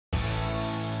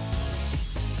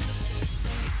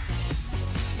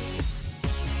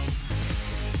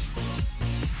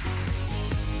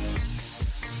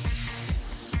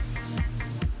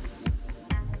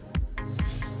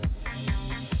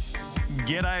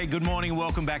G'day, good morning,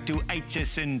 welcome back to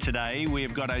HSN today. We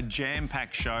have got a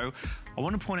jam-packed show. I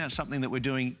want to point out something that we're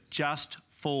doing just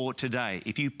for today.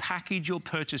 If you package your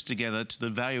purchase together to the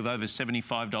value of over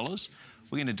 $75,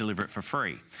 we're going to deliver it for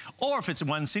free. Or if it's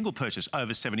one single purchase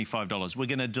over $75, we're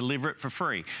going to deliver it for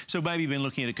free. So maybe you've been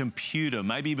looking at a computer,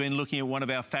 maybe you've been looking at one of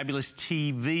our fabulous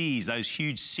TVs, those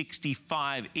huge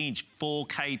 65-inch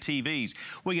 4K TVs.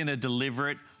 We're going to deliver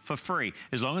it for free.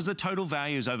 As long as the total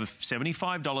value is over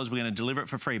 $75, we're going to deliver it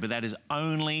for free, but that is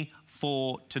only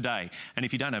for today. And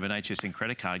if you don't have an HSN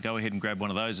credit card, go ahead and grab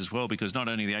one of those as well, because not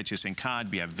only the HSN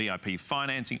card, we have VIP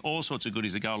financing, all sorts of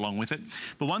goodies that go along with it.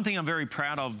 But one thing I'm very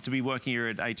proud of to be working here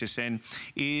at HSN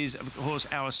is, of course,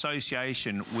 our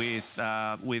association with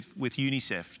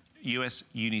UNICEF, US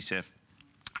UNICEF.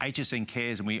 HSN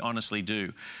cares, and we honestly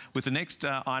do. With the next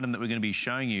item that we're going to be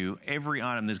showing you, every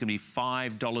item there's going to be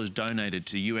 $5 donated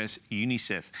to US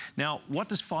UNICEF. Now, what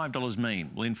does $5 mean?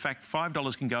 Well, in fact,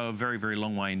 $5 can go a very, very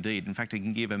long way indeed. In fact, it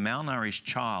can give a malnourished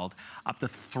child up to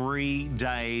 3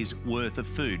 days worth of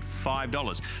food.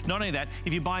 $5. Not only that,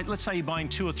 if you buy, let's say you're buying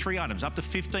 2 or 3 items, up to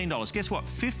 $15. Guess what?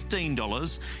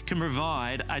 $15 can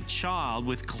provide a child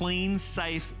with clean,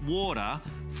 safe water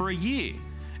for a year.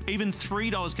 Even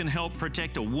 $3 can help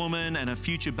protect a woman and her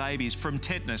future babies from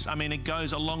tetanus. I mean, it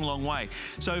goes a long, long way.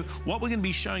 So what we're going to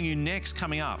be showing you next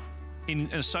coming up in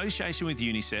association with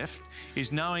UNICEF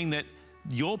is knowing that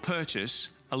your purchase,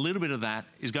 a little bit of that,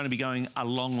 is going to be going a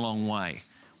long, long way,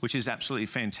 which is absolutely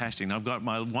fantastic. And I've got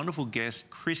my wonderful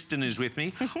guest, Kristen, is with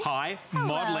me. Hi,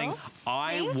 modeling.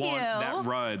 I want that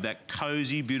robe, that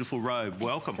cozy, beautiful robe.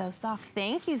 Welcome. So soft.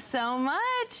 Thank you so much.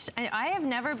 I have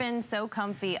never been so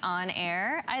comfy on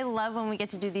air. I love when we get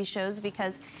to do these shows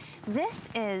because this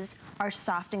is our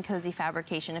soft and cozy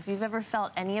fabrication. If you've ever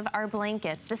felt any of our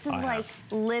blankets, this is like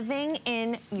living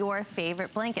in your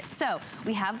favorite blanket. So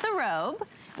we have the robe.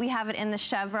 We have it in the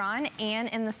chevron and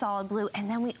in the solid blue, and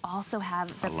then we also have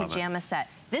the pajama set.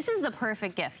 This is the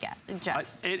perfect gift, Jeff.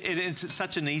 It's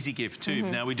such an easy gift too.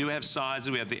 Now we do have sizes.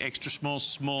 We have the extra small,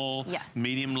 small,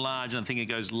 medium, large, and I think it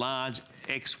goes large,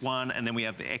 X1, and then we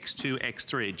have the X2,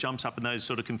 X3. It jumps up in those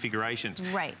sort of configurations.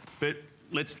 Right. But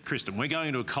Kristen, we're going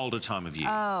into a colder time of year,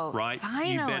 right?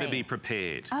 Finally. You better be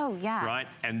prepared. Oh, yeah. Right?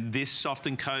 And this soft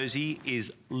and cozy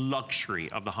is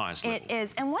luxury of the highest level. It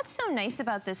is. And what's so nice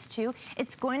about this, too,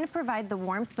 it's going to provide the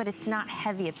warmth, but it's not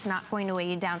heavy. It's not going to weigh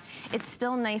you down. It's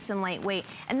still nice and lightweight.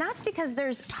 And that's because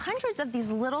there's hundreds of these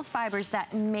little fibers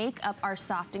that make up our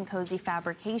soft and cozy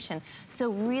fabrication.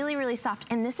 So really, really soft.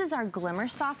 And this is our glimmer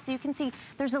soft. So you can see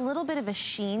there's a little bit of a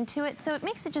sheen to it. So it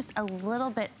makes it just a little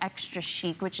bit extra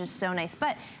chic, which is so nice.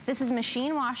 But this is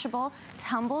machine washable,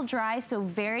 tumble dry, so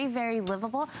very, very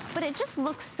livable, but it just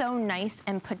looks so nice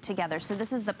and put together. So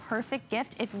this is the perfect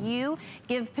gift. If you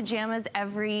give pajamas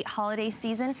every holiday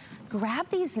season, grab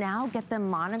these now, get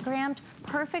them monogrammed.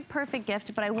 Perfect, perfect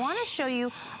gift. But I want to show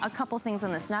you a couple things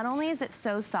on this. Not only is it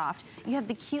so soft, you have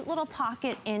the cute little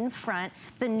pocket in front,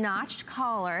 the notched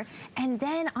collar, and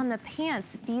then on the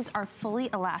pants, these are fully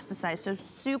elasticized, so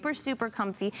super, super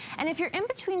comfy. And if you're in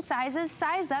between sizes,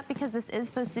 size up because this is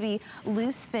supposed to be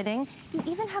loose fitting. You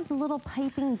even have the little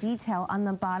piping detail on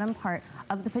the bottom part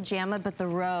of the pajama, but the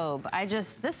robe,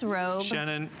 this robe.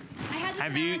 Shannon,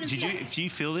 do you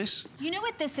feel this? You know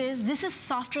what this is? This is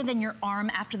softer than your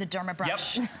arm after the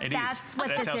dermabrush. Yep, it is. That's what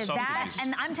this is.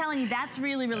 And I'm telling you, that's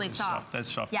really, really soft. That's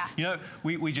soft. Yeah. You know,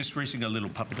 we just recently got a little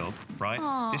puppy dog, right?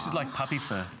 Aww. This is like puppy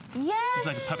fur. Yes. It's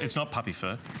like a puppy. It's not puppy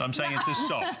fur. But I'm saying it's as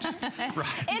soft.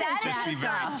 Right. Just be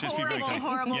very clear.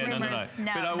 Horrible rumors.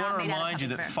 No. But I want to remind you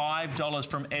that $5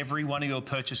 from every one of your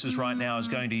purchases right now is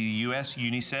going to US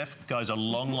UNICEF. Goes a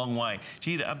long, long way.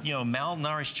 Gee, a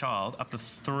malnourished child, up to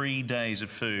 3 days of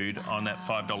food on that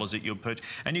 $5 that you'll purchase,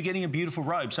 and you're getting a beautiful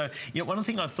robe. So, one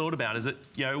thing I've thought about is that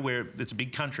it's a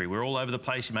big country. We're all over the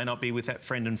place. You may not be with that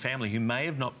friend and family who may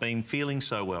have not been feeling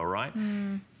so well, right?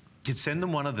 Could send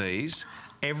them one of these.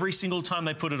 Every single time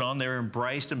they put it on, they're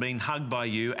embraced and being hugged by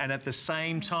you, and at the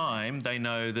same time, they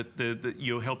know that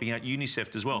you're helping out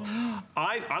UNICEF as well.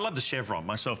 I love the chevron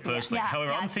myself personally.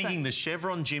 However, I'm thinking the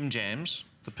chevron Gym Jams,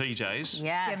 the PJs.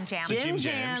 Yes. Gym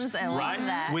Jams. I love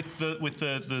that. With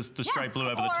the straight blue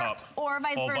over the top. Or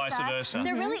vice versa.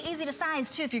 They're really easy to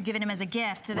size too if you're giving them as a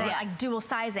gift. They're like dual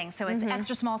sizing. So it's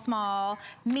extra small, small,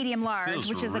 medium, large,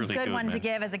 which is a good one to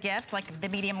give as a gift, like the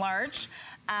medium large.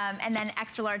 And then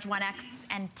extra large 1X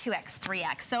and 2X,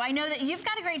 3X. So I know that you've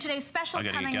got a great today's special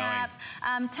coming up.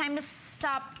 Time to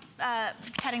stop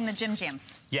petting the Gym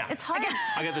Jams. Yeah. It's hard.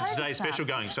 I got the Today Special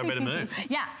going, so I better move.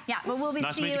 Yeah. Well, we'll be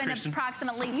seeing you in Kristen.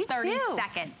 approximately 30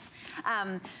 seconds.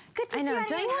 Good to see you. Don't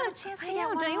you want a chance to get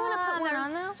one? Don't you want to put one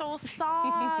on though? So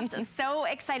soft. So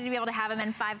excited to be able to have them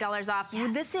and $5 off.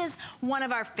 Yes. This is one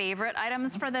of our favorite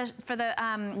items for the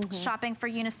shopping for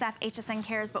UNICEF HSN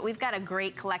Cares, but we've got a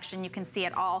great collection. You can see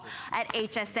it all at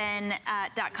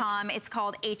hsn.com. It's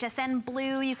called HSN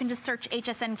Blue. You can just search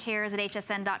HSN Cares at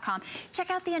hsn.com.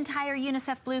 Check out the entire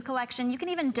UNICEF Blue collection. You can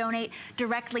even donate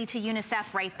directly to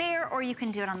UNICEF right there, or you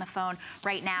can do it on the phone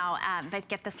right now. But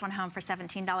get this one home for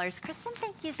 $17. Kristen,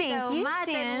 thank you so much.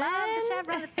 Shannon. I love the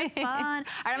chevron. It's so fun. All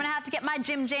right, I'm gonna have to get my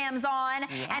gym jams on.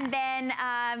 Yeah. And then,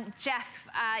 Jeff,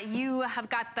 you have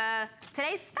got the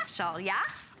today's special, yeah?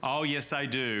 Oh, yes, I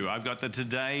do. I've got the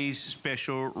today's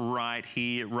special right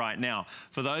here, right now.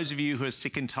 For those of you who are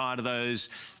sick and tired of those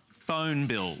phone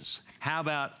bills, how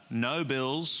about no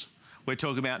bills? We're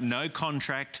talking about no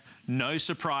contract, no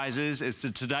surprises. It's the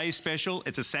today's special.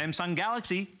 It's a Samsung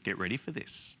Galaxy. Get ready for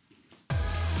this.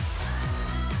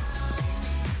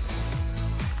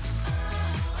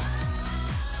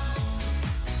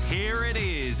 Here it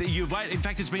is. In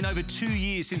fact, it's been over 2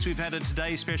 years since we've had a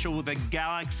Today Special with a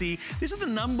Galaxy. This is the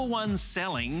number one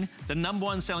selling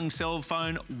cell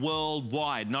phone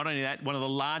worldwide. Not only that, one of the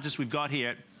largest we've got here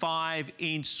at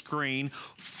 5-inch screen,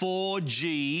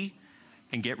 4G.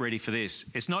 And get ready for this.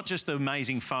 It's not just the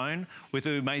amazing phone with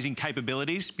the amazing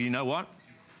capabilities, but you know what?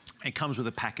 It comes with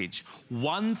a package.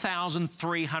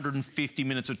 1,350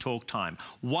 minutes of talk time,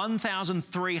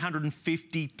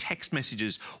 1,350 text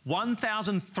messages,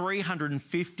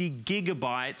 1,350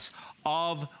 gigabytes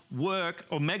of work,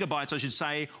 or megabytes I should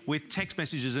say, with text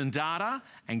messages and data.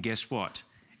 And guess what?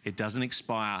 It doesn't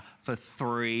expire for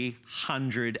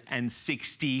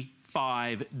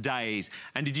 365 days.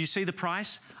 And did you see the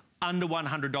price? Under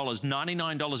 $100,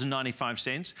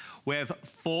 $99.95. We have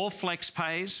 4 flex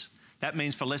pays. That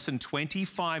means for less than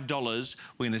 $25,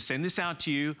 we're going to send this out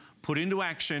to you, put into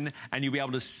action, and you'll be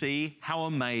able to see how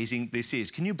amazing this is.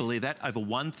 Can you believe that? Over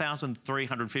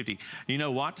 1,350. You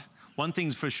know what? One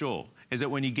thing's for sure is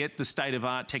that when you get the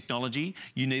state-of-art technology,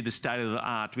 you need the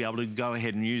state-of-the-art to be able to go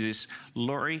ahead and use this.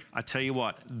 Laurie, I tell you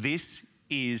what, this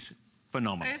is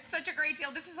phenomenal. It's such a great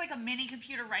deal. This is like a mini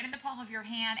computer right in the palm of your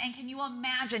hand. And can you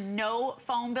imagine no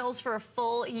phone bills for a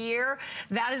full year?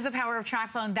 That is the power of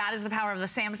TracFone. That is the power of the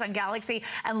Samsung Galaxy.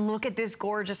 And look at this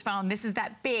gorgeous phone. This is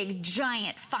that big,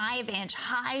 giant, 5-inch,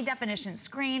 high-definition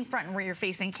screen, front and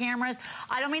rear-facing cameras.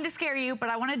 I don't mean to scare you, but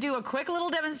I want to do a quick little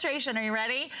demonstration. Are you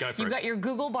ready? Go for it. You've got your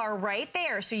Google bar right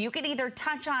there, so you can either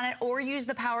touch on it or use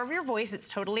the power of your voice. It's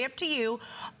totally up to you.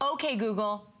 Okay,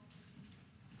 Google.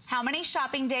 How many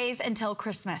shopping days until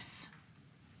Christmas?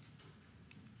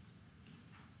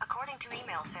 According to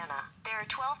Email Santa, there are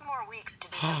 12 more weeks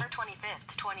to December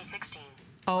 25th, 2016.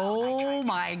 Oh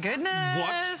my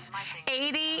goodness. What?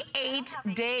 88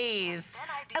 days.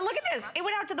 And look at this. It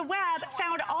went out to the web,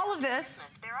 found all of this.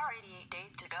 There are 88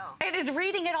 days to go. It is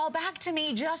reading it all back to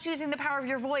me just using the power of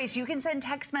your voice. You can send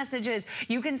text messages.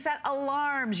 You can set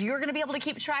alarms. You're going to be able to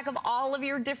keep track of all of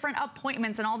your different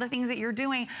appointments and all the things that you're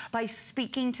doing by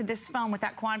speaking to this phone with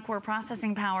that quad-core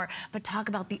processing power. But talk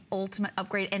about the ultimate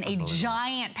upgrade and a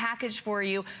giant package for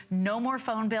you. No more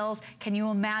phone bills. Can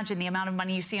you imagine the amount of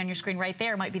money you see on your screen right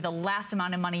there? Might be the last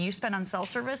amount of money you spend on cell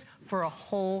service for a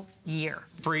whole year.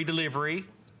 Free delivery.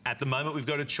 At the moment, we've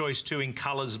got a choice too in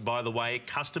colours, by the way.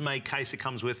 Custom-made case that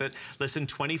comes with it. Less than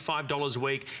 $25 a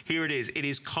week. Here it is. It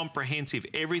is comprehensive.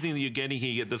 Everything that you're getting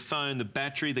here. You get the phone, the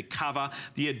battery, the cover,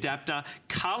 the adapter.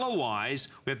 Colour-wise,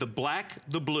 we have the black,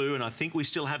 the blue, and I think we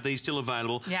still have these still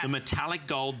available. Yes. The metallic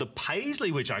gold, the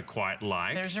paisley, which I quite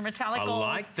like. There's your metallic gold. I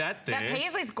like that there. That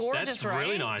paisley's gorgeous, That's right?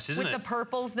 really nice, isn't it? With the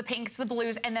purples, the pinks, the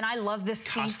blues, and then I love this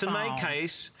Custom-made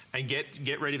case, and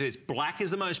get ready for this. Black is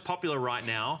the most popular right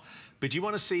now. But do you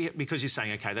want to see it? Because you're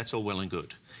saying, okay, that's all well and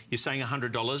good. You're saying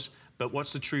 $100, but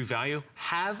what's the true value?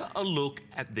 Have a look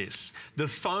at this. The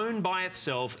phone by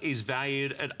itself is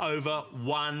valued at over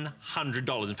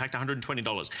 $100. In fact,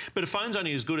 $120. But a phone's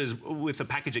only as good as with the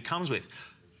package it comes with.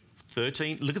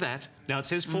 13, look at that. Now it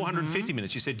says 450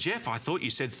 minutes. You said, Jeff, I thought you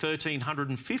said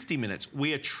 1,350 minutes.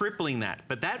 We are tripling that.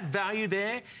 But that value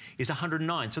there is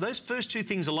 109. So those first two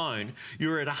things alone,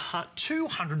 you're at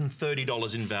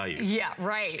 $230 in value. Yeah,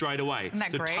 right. Straight away. Isn't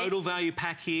that the great? Total value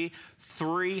pack here,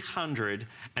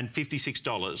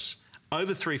 $356.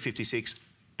 Over $356,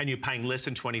 and you're paying less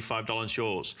than $25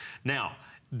 yours. Now,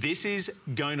 this is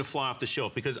going to fly off the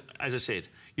shelf because, as I said,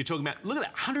 you're talking about, look at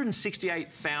that,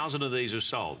 168,000 of these are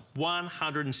sold.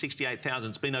 168,000.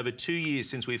 It's been over 2 years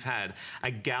since we've had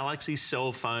a Galaxy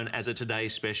cell phone as a Today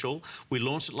Special. We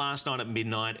launched it last night at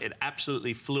midnight. It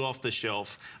absolutely flew off the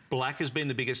shelf. Black has been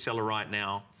the biggest seller right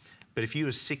now. But if you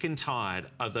are sick and tired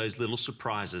of those little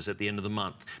surprises at the end of the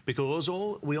month, because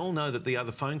we all know that the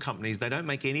other phone companies, they don't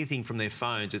make anything from their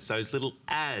phones. It's those little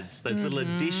ads, those little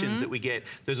additions that we get,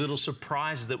 those little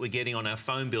surprises that we're getting on our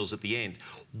phone bills at the end.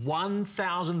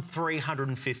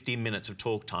 1,350 minutes of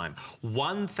talk time,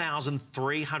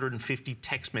 1,350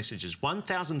 text messages,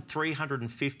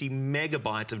 1,350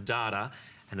 megabytes of data,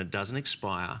 and it doesn't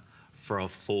expire for a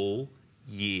full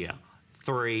year.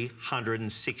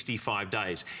 365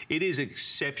 days. It is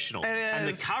exceptional. And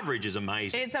the coverage is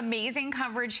amazing. It's amazing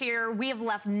coverage here. We have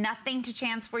left nothing to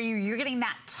chance for you. You're getting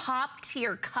that top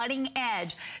tier, cutting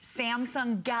edge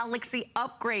Samsung Galaxy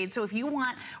upgrade. So if you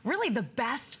want really the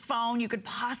best phone you could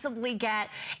possibly get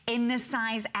in this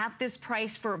size at this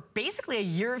price for basically a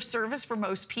year of service for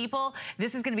most people,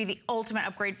 this is going to be the ultimate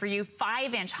upgrade for you.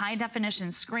 5-inch high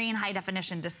definition screen, high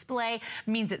definition display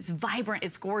means it's vibrant,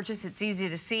 it's gorgeous, it's easy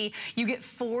to see. You get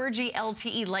 4G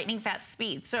LTE lightning fast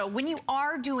speed. So when you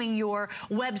are doing your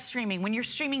web streaming, when you're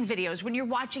streaming videos, when you're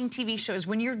watching TV shows,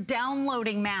 when you're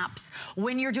downloading maps,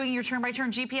 when you're doing your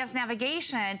turn-by-turn GPS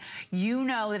navigation, you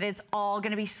know that it's all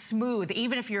going to be smooth.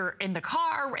 Even if you're in the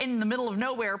car, in the middle of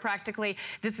nowhere practically,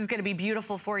 this is going to be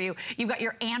beautiful for you. You've got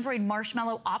your Android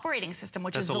Marshmallow operating system,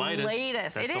 which is the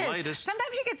latest. That's the latest.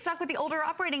 Sometimes you get stuck with the older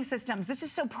operating systems. This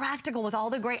is so practical with all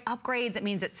the great upgrades. It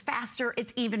means it's faster.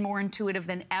 It's even more intuitive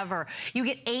than ever. You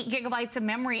get 8 gigabytes of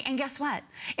memory, and guess what?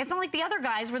 It's not like the other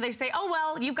guys where they say, oh,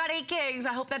 well, you've got 8 gigs.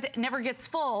 I hope that never gets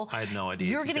full. I had no idea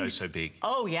You're it goes so big.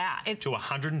 Oh, yeah. It's to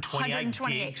 128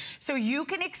 gigs. So you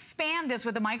can expand this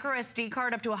with a micro SD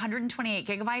card up to 128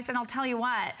 gigabytes, and I'll tell you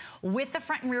what, with the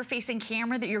front and rear facing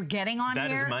camera that you're getting on here,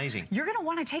 that is amazing. You're going to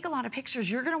want to take a lot of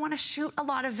pictures. You're going to want to shoot a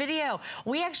lot of video.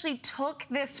 We actually took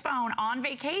this phone on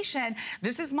vacation.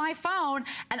 This is my phone,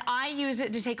 and I use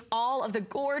it to take all of the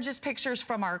gorgeous pictures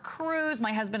from our cruise.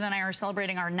 My husband and I are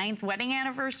celebrating our 9th wedding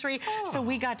anniversary. So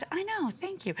we got to, I know,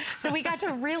 thank you. So we got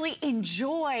to really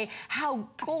enjoy how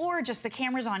gorgeous the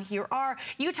cameras on here are.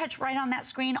 You touch right on that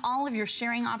screen, all of your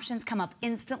sharing options come up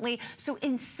instantly. So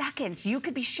in seconds, you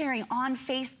could be sharing on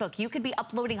Facebook. You could be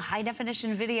uploading high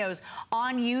definition videos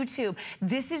on YouTube.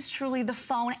 This is truly the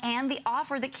phone and the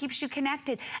offer that keeps you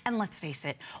connected. And let's face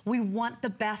it, we want the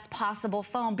best possible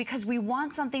phone because we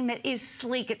want something that is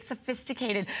sleek, it's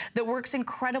sophisticated, that works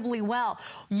incredibly well.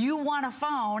 You want a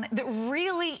phone that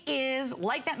really is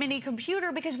like that mini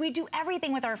computer because we do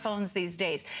everything with our phones these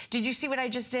days. Did you see what I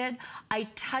just did? I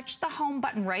touched the home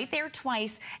button right there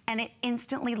twice and it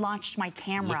instantly launched my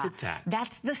camera. Look at that.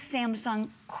 That's the Samsung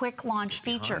quick launch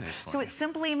feature. So it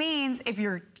simply means if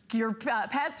your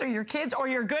pets or your kids or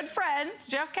your good friends,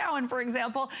 Jeff Cowan, for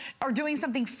example, are doing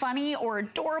something funny or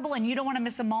adorable and you don't want to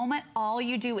miss a moment, all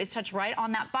you do is touch right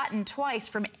on that button twice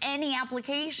from any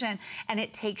application and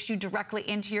it takes you directly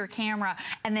into your camera.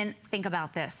 And then think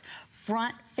about this.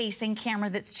 Front-facing camera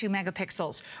that's 2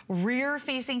 megapixels.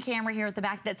 Rear-facing camera here at the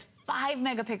back that's 5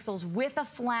 megapixels with a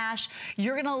flash.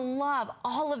 You're gonna love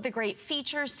all of the great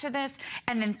features to this.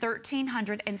 And then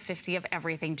 1,350 of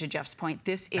everything, to Jeff's point.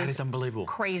 This is unbelievable.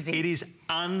 Crazy. It is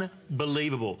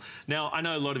unbelievable. Now, I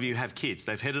know a lot of you have kids.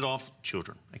 They've headed off,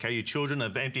 children, okay? Your children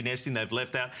have empty nesting, they've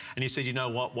left out, and you said, you know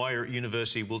what, while you're at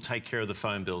university, we'll take care of the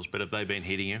phone bills. But have they been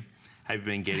hitting you? Have you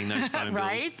been getting those phone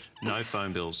bills? No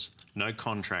phone bills, no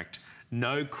contract,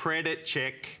 no credit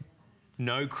check.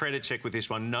 No credit check with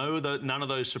this one. None of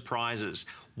those surprises.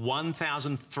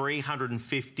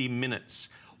 1,350 minutes.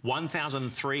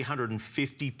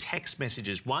 1,350 text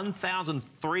messages.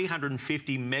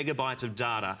 1,350 megabytes of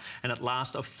data. And it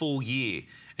lasts a full year.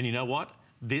 And you know what?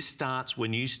 This starts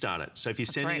when you start it. So if you're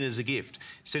sending it as a gift,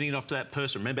 sending it off to that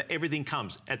person, remember, everything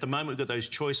comes. At the moment, we've got those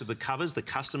choice of the covers, the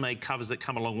custom-made covers that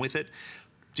come along with it.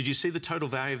 Did you see the total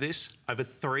value of this? Over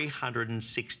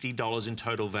 $360 in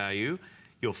total value.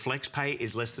 Your flex pay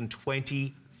is less than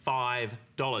 $25.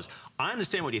 I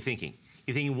understand what you're thinking.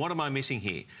 You're thinking, what am I missing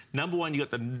here? Number one, you got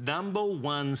the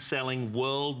 #1 selling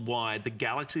worldwide. The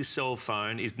Galaxy cell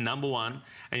phone is #1.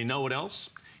 And you know what else?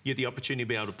 You get the opportunity to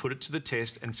be able to put it to the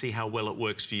test and see how well it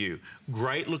works for you.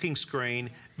 Great looking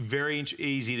screen, very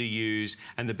easy to use,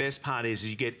 and the best part is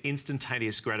you get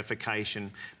instantaneous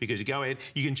gratification because you go ahead,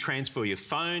 you can transfer your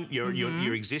phone,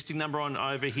 your existing number on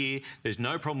over here. There's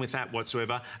no problem with that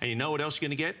whatsoever. And you know what else you're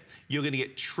going to get? You're going to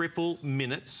get triple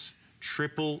minutes,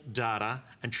 triple data,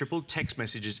 and triple text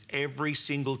messages every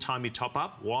single time you top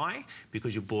up. Why?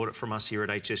 Because you bought it from us here at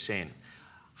HSN.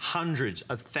 Hundreds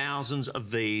of thousands of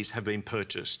these have been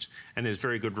purchased, and there's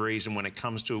very good reason when it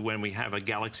comes to when we have a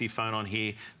Galaxy phone on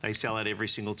here. They sell out every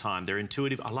single time. They're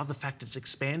intuitive. I love the fact it's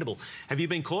expandable. Have you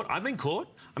been caught? I've been caught.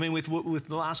 I mean, with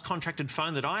the last contracted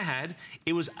phone that I had,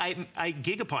 it was 8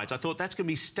 gigabytes. I thought that's going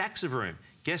to be stacks of room.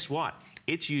 Guess what?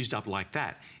 It's used up like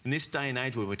that. In this day and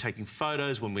age when we're taking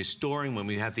photos, when we're storing, when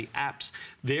we have the apps,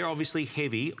 they're obviously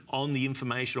heavy on the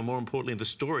information, or more importantly, the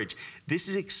storage. This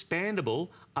is expandable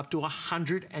up to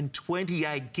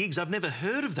 128 gigs. I've never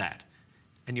heard of that.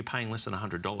 And you're paying less than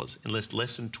 $100, unless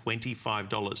less than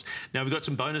 $25. Now, we've got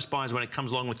some bonus buys when it comes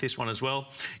along with this one as well.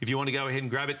 If you want to go ahead and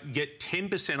grab it, get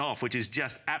 10% off, which is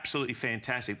just absolutely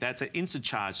fantastic. That's an instant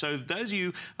charge. So if those of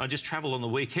you just travel on the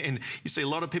weekend, you see a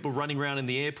lot of people running around in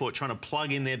the airport trying to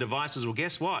plug in their devices. Well,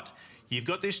 guess what? You've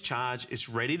got this charge, it's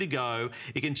ready to go.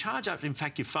 You can charge up, in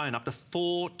fact, your phone up to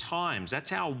 4 times. That's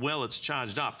how well it's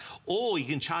charged up. Or you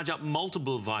can charge up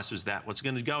multiple devices with that. What's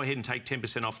going to go ahead and take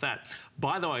 10% off that.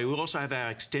 By the way, we also have our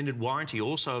extended warranty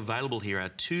also available here,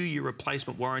 our 2-year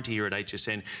replacement warranty here at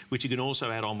HSN, which you can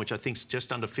also add on, which I think is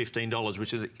just under $15,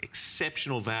 which is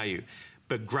exceptional value.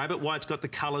 But grab it while it's got the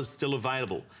colours still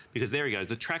available, because there he goes,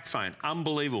 the track phone,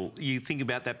 unbelievable. You think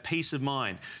about that peace of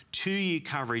mind. 2-year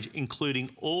coverage, including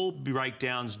all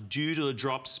breakdowns due to a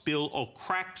drop, spill or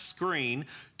cracked screen.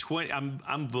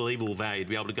 Unbelievable value to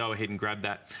be able to go ahead and grab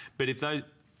that. But if those,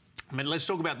 I mean, let's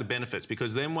talk about the benefits,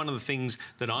 because then one of the things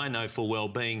that I know full well,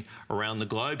 being around the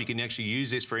globe, you can actually use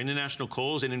this for international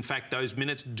calls, and in fact those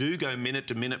minutes do go minute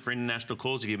to minute for international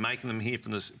calls if you're making them here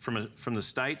from the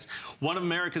States. One of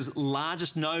America's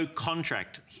largest no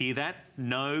contract, hear that?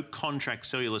 No contract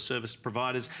cellular service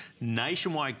providers,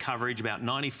 nationwide coverage, about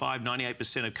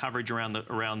 95–98% of coverage around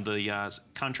the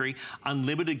country,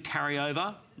 unlimited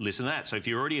carryover. Listen to that. So if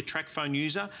you're already a track phone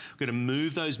user, we're going to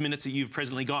move those minutes that you've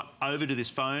presently got over to this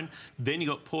phone. Then you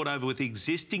got port over with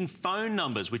existing phone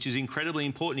numbers, which is incredibly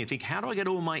important. You think, how do I get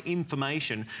all my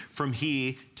information from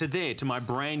here to there, to my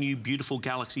brand new, beautiful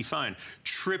Galaxy phone?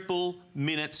 Triple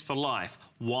minutes for life.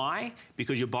 Why?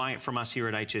 Because you're buying it from us here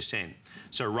at HSN.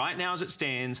 So right now, as it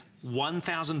stands,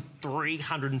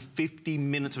 1,350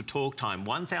 minutes of talk time,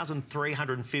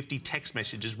 1,350 text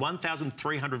messages,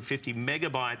 1,350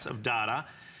 megabytes of data,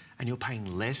 and you're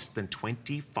paying less than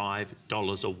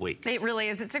 $25 a week. It really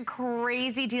is. It's a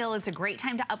crazy deal. It's a great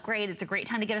time to upgrade. It's a great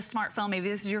time to get a smartphone. Maybe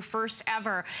this is your first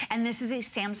ever. And this is a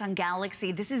Samsung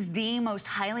Galaxy. This is the most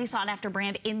highly sought after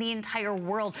brand in the entire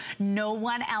world. No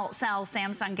one else sells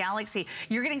Samsung Galaxy.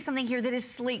 You're getting something here that is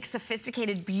sleek,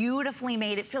 sophisticated, beautifully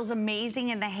made. It feels amazing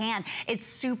in the hand. It's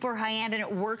super high end and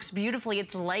it works beautifully.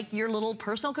 It's like your little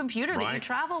personal computer that you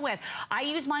travel with. I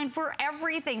use mine for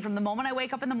everything, from the moment I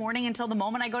wake up in the morning until the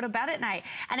moment I go to bed at night.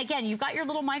 And again, you've got your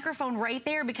little microphone right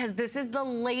there, because this is the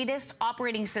latest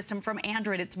operating system from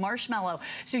Android. It's Marshmallow.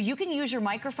 So you can use your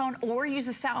microphone or use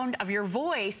the sound of your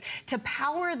voice to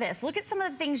power this. Look at some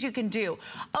of the things you can do.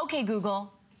 Okay,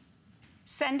 Google,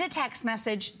 send a text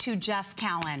message to Jeff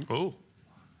Cowan. Oh.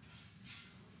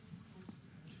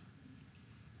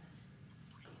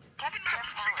 Text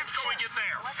Jeff Cowan.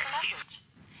 What's the message?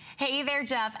 Hey there,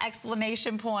 Jeff,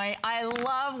 exclamation point. I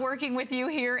love working with you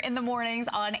here in the mornings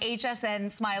on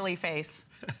HSN, smiley face.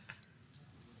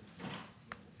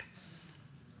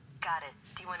 Got it.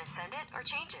 Do you want to send it or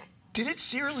change it? Did it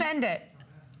seriously? Send it.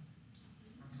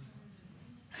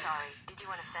 Sorry, did you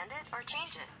want to send it or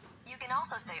change it? You can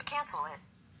also say cancel it.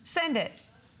 Send it.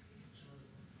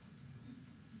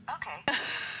 Okay.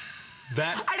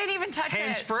 That I didn't even touch it.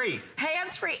 Hands-free.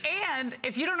 Hands-free. And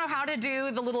if you don't know how to do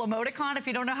the little emoticon, if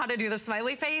you don't know how to do the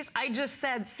smiley face, I just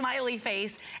said smiley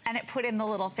face and it put in the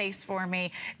little face for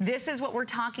me. This is what we're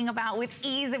talking about with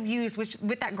ease of use,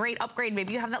 with that great upgrade.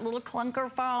 Maybe you have that little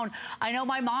clunker phone. I know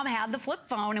my mom had the flip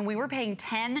phone and we were paying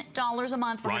 $10 a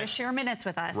month for her to share minutes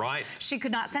with us. Right. She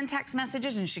could not send text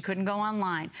messages and she couldn't go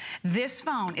online. This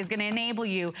phone is going to enable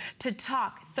you to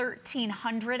talk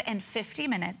 1,350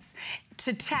 minutes,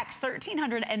 to text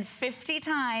 1,350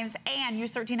 times, and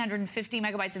use 1,350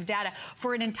 megabytes of data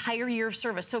for an entire year of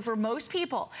service. So for most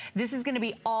people, this is going to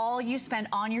be all you spend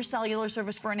on your cellular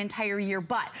service for an entire year.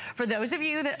 But for those of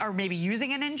you that are maybe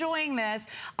using and enjoying this,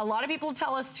 a lot of people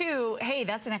tell us too, hey,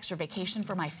 that's an extra vacation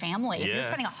for my family. If you're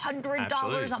spending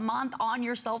 $100 a month on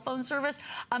your cell phone service,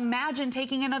 imagine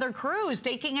taking another cruise,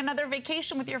 taking another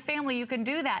vacation with your family. You can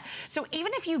do that. So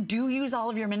even if you do use all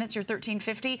of your minutes, your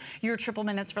 1,350, you're triple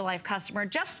minutes for life customer. customer.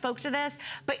 Jeff spoke to this,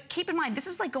 but keep in mind, this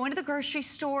is like going to the grocery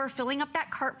store, filling up that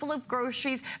cart full of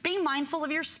groceries, being mindful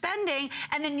of your spending,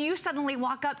 and then you suddenly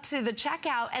walk up to the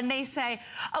checkout and they say,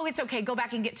 oh, it's okay, go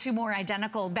back and get 2 more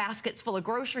identical baskets full of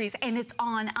groceries, and it's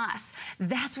on us.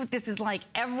 That's what this is like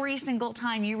every single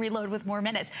time you reload with more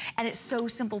minutes. And it's so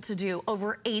simple to do.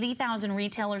 Over 80,000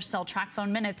 retailers sell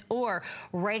TracFone minutes, or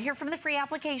right here from the free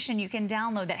application you can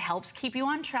download that helps keep you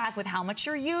on track with how much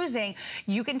you're using.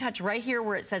 You can touch right here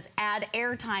where it says add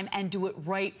airtime and do it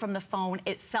right from the phone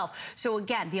itself. So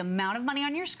again, the amount of money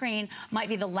on your screen might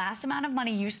be the last amount of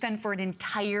money you spend for an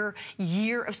entire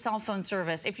year of cell phone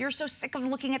service. If you're so sick of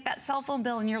looking at that cell phone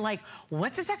bill and you're like,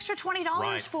 what's this extra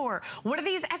 $20 for? What are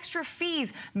these extra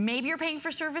fees? Maybe you're paying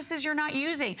for services you're not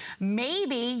using.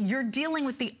 Maybe you're dealing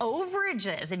with the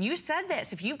overages. And you said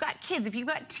this, if you've got kids, if you've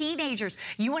got teenagers,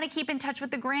 you want to keep in touch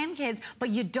with the grandkids, but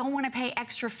you don't want to pay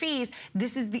extra fees.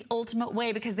 This is the ultimate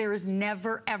way, because there is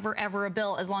never, ever, ever a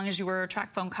bill as long as you were a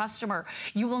TracFone customer.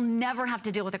 You will never have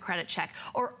to deal with a credit check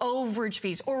or overage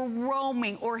fees or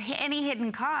roaming or any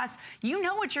hidden costs. You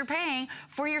know what you're paying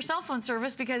for your cell phone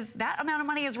service, because that amount of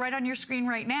money is right on your screen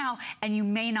right now, and you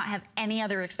may not have any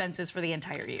other expenses for the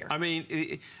entire year. I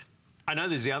mean, I know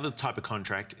there's the other type of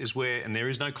contract is where, and there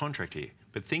is no contract here,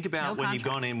 but think about when you've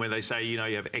gone in where they say, you know,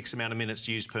 you have X amount of minutes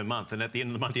to use per month, and at the end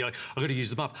of the month you're like, I've got to use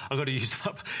them up, I've got to use them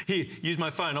up. Here, use my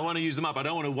phone, I want to use them up, I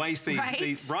don't want to waste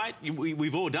these, right?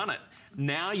 We've all done it.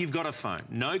 Now you've got a phone,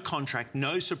 no contract,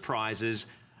 no surprises,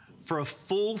 for a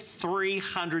full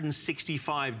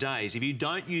 365 days. If you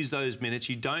don't use those minutes,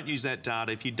 you don't use that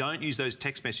data, if you don't use those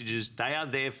text messages, they are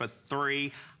there for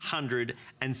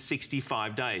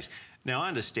 365 days. Now, I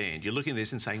understand. You're looking at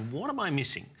this and saying, what am I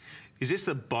missing? Is this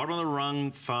the bottom of the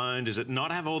rung phone? Does it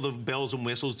not have all the bells and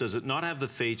whistles? Does it not have the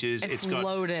features? It's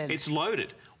loaded. It's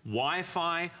loaded.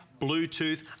 Wi-Fi,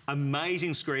 Bluetooth,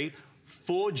 amazing screen.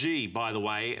 4G, by the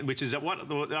way, which is what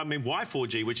I mean. Why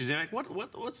 4G? Which is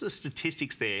what's the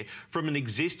statistics there from an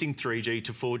existing 3G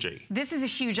to 4G? This is a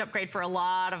huge upgrade for a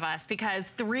lot of us,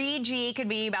 because 3G could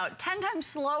be about 10 times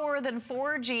slower than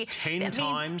 4G. 10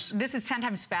 times? This is 10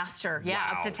 times faster. Yeah,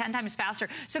 wow. Up to 10 times faster.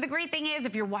 So the great thing is,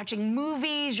 if you're watching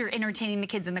movies, you're entertaining the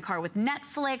kids in the car with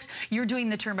Netflix, you're doing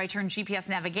the turn-by-turn GPS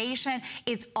navigation,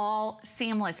 it's all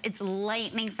seamless. It's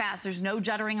lightning fast. There's no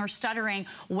juddering or stuttering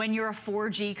when you're a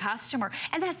 4G customer.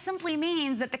 And that simply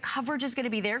means that the coverage is going to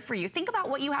be there for you. Think about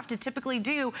what you have to typically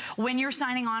do when you're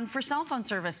signing on for cell phone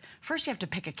service. First, you have to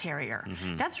pick a carrier.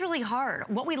 That's really hard.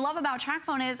 What we love about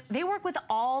TracFone is they work with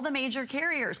all the major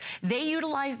carriers. They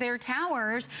utilize their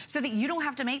towers so that you don't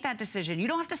have to make that decision. You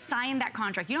don't have to sign that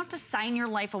contract. You don't have to sign your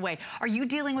life away. Are you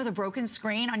dealing with a broken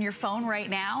screen on your phone right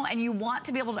now and you want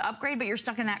to be able to upgrade, but you're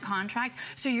stuck in that contract,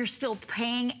 so you're still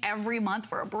paying every month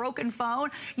for a broken phone?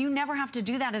 You never have to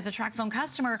do that as a TracFone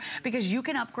customer, because you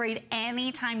can upgrade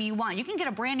anytime you want. You can get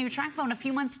a brand new TracFone a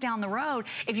few months down the road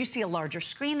if you see a larger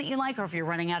screen that you like, or if you're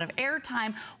running out of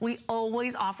airtime. We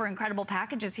always offer incredible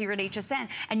packages here at HSN,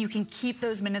 and you can keep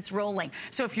those minutes rolling.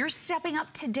 So if you're stepping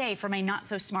up today from a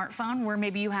not-so-smartphone where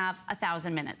maybe you have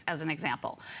 1,000 minutes, as an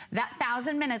example, that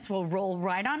 1,000 minutes will roll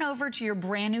right on over to your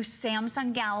brand new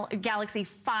Samsung Galaxy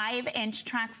 5-inch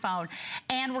TracFone,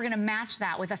 and we're going to match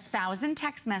that with 1,000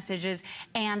 text messages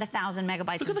and 1,000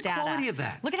 megabytes of data. Look at the quality of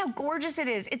that. Look at how gorgeous it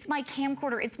is. It's my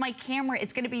camcorder, it's my camera,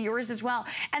 it's going to be yours as well.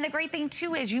 And the great thing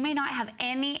too is you may not have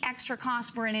any extra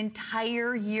cost for an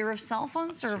entire year of cell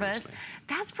phone service. Seriously.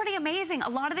 That's pretty amazing. A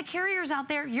lot of the carriers out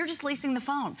there, you're just leasing the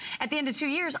phone. At the end of 2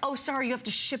 years, oh, sorry, you have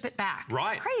to ship it back.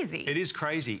 Right. It's crazy. It is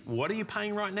crazy. What are you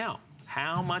paying right now?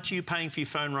 How much are you paying for your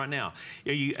phone right now?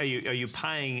 Are you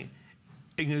paying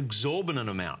an exorbitant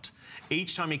amount?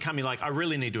 Each time you come, you're like, I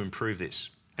really need to improve this.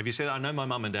 Have you said, I know my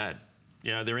mum and dad,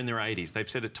 you know, they're in their 80s. They've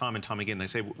said it time and time again. They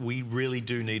say, we really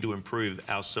do need to improve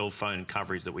our cell phone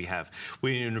coverage that we have.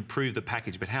 We need to improve the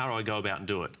package, but how do I go about and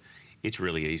do it? It's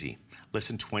really easy. Less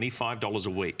than $25 a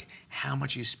week. How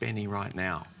much are you spending right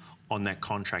now on that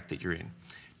contract that you're in?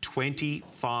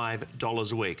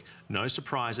 $25 a week. No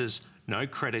surprises, no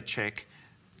credit check.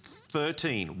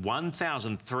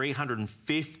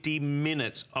 1,350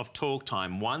 minutes of talk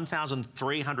time,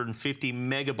 1,350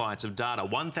 megabytes of data,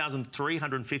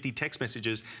 1,350 text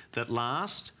messages that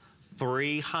last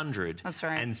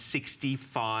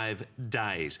 365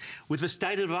 days. With a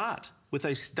state-of-the-art,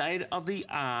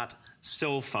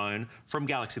 cell phone from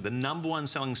Galaxy, the #1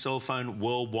 selling cell phone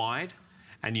worldwide.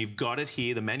 And you've got it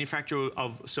here, the manufacturer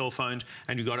of cell phones,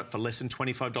 and you've got it for less than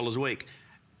 $25 a week.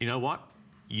 You know what?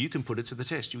 You can put it to the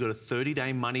test. You've got a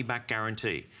 30-day money-back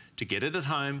guarantee to get it at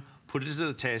home, put it to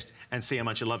the test, and see how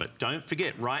much you love it. Don't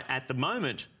forget, right at the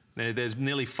moment, there's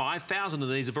nearly 5,000 of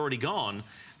these have already gone.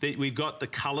 We've got the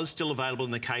colours still available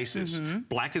in the cases.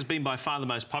 Black has been by far the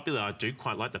most popular. I do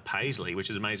quite like the paisley, which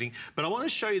is amazing. But I want to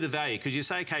show you the value, because you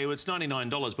say, okay, well, it's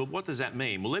 $99, but what does that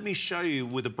mean? Well, let me show you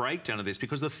with a breakdown of this,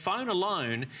 because the phone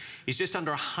alone is just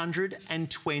under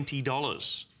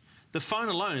 $120. The phone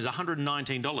alone is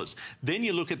 $119. Then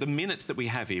you look at the minutes that we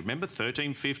have here. Remember,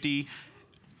 $13.50,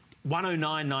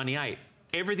 $109.98.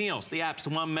 Everything else, the apps,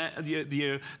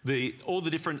 all the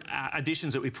different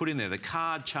additions that we put in there, the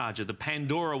card charger, the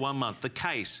Pandora 1 month, the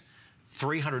case,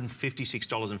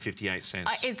 $356.58.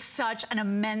 It's such an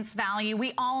immense value.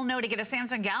 We all know to get a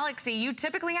Samsung Galaxy, you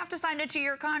typically have to sign a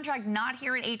 2-year contract, not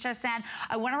here at HSN.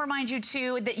 I want to remind you,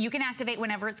 too, that you can activate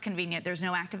whenever it's convenient. There's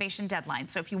no activation deadline.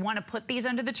 So if you want to put these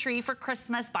under the tree for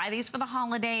Christmas, buy these for the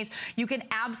holidays, you can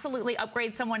absolutely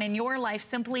upgrade someone in your life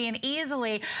simply and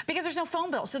easily, because there's no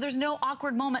phone bill. So there's no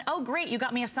awkward moment. Oh, great, you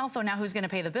got me a cell phone. Now who's going to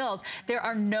pay the bills? There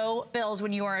are no bills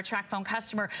when you are a TracFone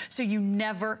customer, so you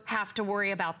never have to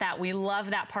worry about that. We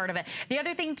love that part of it. The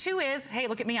other thing too is, hey,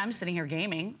 look at me, I'm sitting here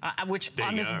gaming, which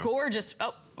on this gorgeous,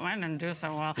 I didn't do so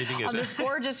well on this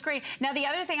gorgeous screen. Now, the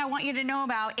other thing I want you to know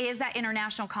about is that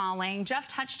international calling. Jeff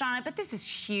touched on it, but this is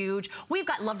huge. We've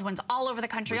got loved ones all over the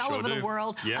country, all over the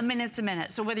world, a minute's a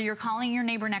minute. So whether you're calling your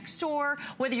neighbor next door,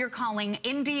 whether you're calling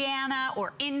Indiana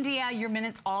or India, your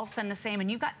minutes all spend the same,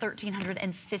 and you've got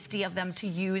 1,350 of them to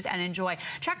use and enjoy.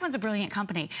 TracFone's a brilliant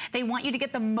company. They want you to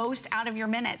get the most out of your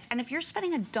minutes. And if you're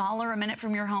spending $1 a minute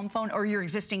from your home phone or your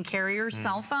existing carrier's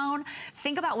cell phone,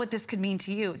 think about what this could mean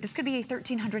to you. This could be a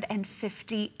 $1,350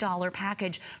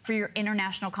 package for your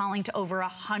international calling to over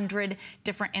 100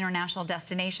 different international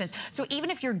destinations. So even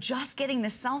if you're just getting the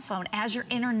cell phone as your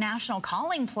international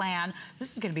calling plan,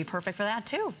 this is going to be perfect for that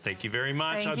too. Thank you very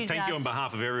much. Thank you on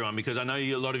behalf of everyone, because I know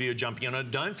a lot of you are jumping on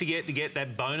it. Don't forget to get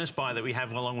that bonus buy that we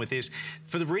have along with this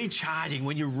for the recharging.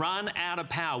 When you run out of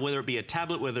power, whether it be a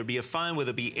tablet, whether it be a phone, whether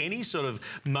it be any sort of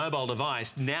mobile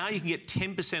device, now you can get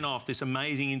 10% off this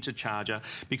amazing intercharger,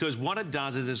 because what it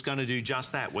does is it's going to do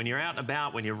just that. When you're out and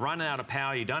about, when you're running out of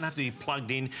power, you don't have to be plugged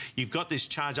in. You've got this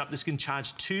charge up. This can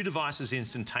charge 2 devices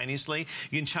instantaneously.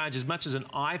 You can charge as much as an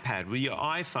iPad with your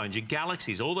iPhones, your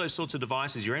Galaxies, all those sorts of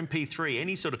devices, your MP3,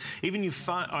 any sort of, even your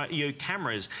phone, your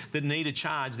cameras that need a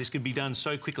charge. This can be done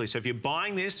so quickly. So if you're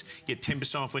buying this, get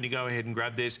 10% off when you go ahead and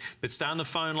grab this. But stay on the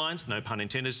phone lines, no pun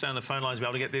intended, stay on the phone lines to be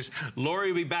able to get this.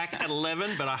 Laurie will be back at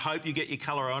 11, but I hope you get your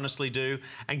colour, I honestly do.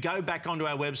 And go back onto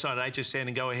our website at HSN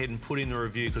and go ahead and put in the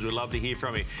review, because we'd love to hear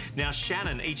from you. Now,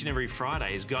 Shannon, each and every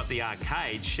Friday, has got the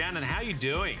arcade. Shannon, how are you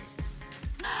doing?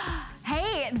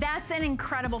 Hey, that's an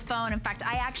incredible phone. In fact,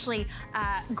 I actually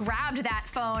grabbed that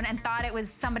phone and thought it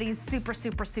was somebody's super,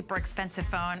 super, super expensive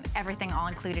phone. Everything all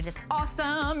included. It's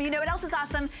awesome. You know what else is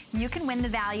awesome? You can win the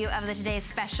value of the Today's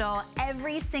Special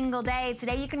every single day.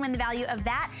 Today, you can win the value of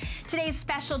that Today's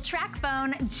Special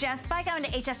TracFone just by going to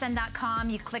hsn.com.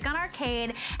 You click on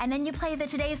Arcade, and then you play the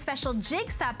Today's Special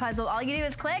Jigsaw puzzle. All you do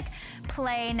is click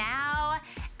Play Now,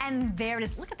 and there it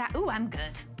is. Look at that. Ooh, I'm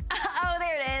good. Oh,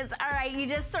 there it is. All right, you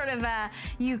just sort of,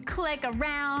 you click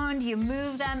around, you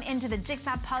move them into the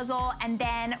jigsaw puzzle, and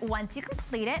then once you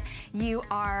complete it, you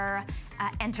are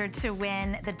entered to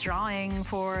win the drawing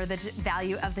for the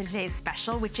value of the Today's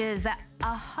Special, which is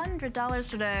 $100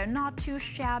 today. Not too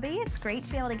shabby. It's great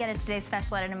to be able to get a Today's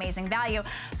Special at an amazing value,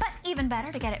 but even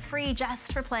better to get it free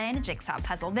just for playing a jigsaw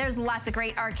puzzle. There's lots of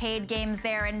great arcade games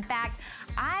there. In fact,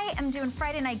 I am doing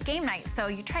Friday night game night, so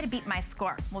you try to beat my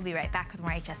score. We'll be right back with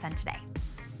more HSN Today.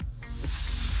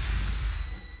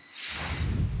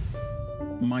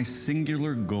 My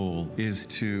singular goal is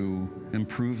to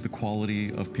improve the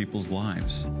quality of people's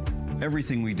lives.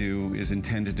 Everything we do is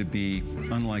intended to be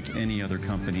unlike any other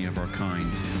company of our kind.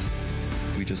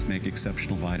 We just make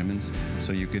exceptional vitamins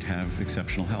so you could have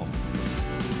exceptional health.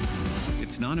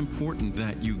 It's not important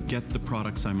that you get the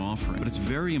products I'm offering, but it's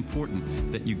very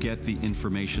important that you get the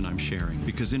information I'm sharing,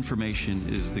 because information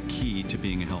is the key to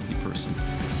being a healthy person.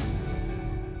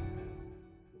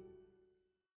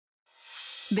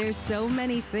 There's so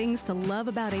many things to love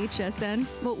about HSN,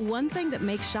 but one thing that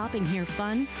makes shopping here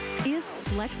fun is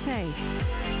FlexPay.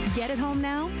 Get it home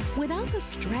now without the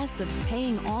stress of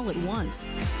paying all at once.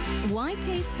 Why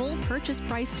pay full purchase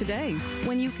price today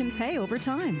when you can pay over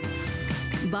time?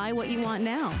 Buy what you want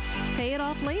now, pay it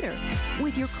off later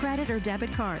with your credit or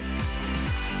debit card.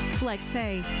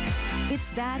 FlexPay. It's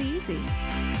that easy.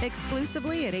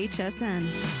 Exclusively at HSN.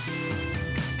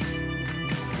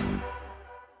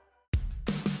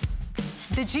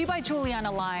 The G by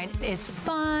Giuliana line is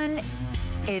fun,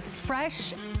 it's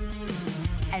fresh,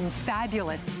 and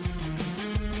fabulous.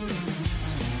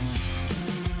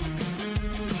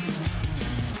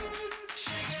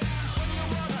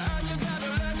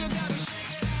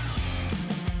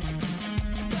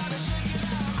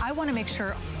 I want to make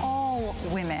sure all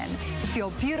women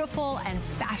feel beautiful and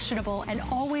fashionable and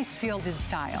always feels in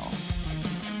style.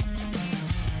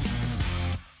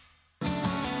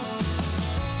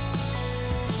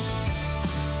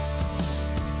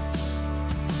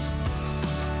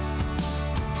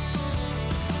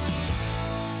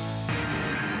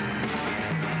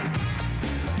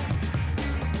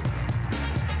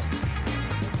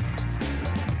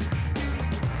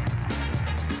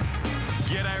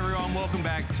 Welcome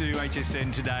back to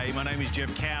HSN today. My name is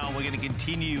Jeff Cow. We're going to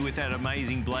continue with that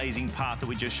amazing blazing path that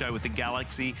we just showed with the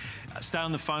Galaxy. Stay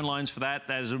on the phone lines for that.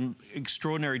 That is an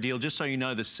extraordinary deal. Just so you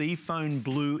know, the Seaphone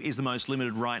Blue is the most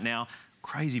limited right now.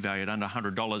 Crazy value at under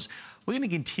 $100. We're going to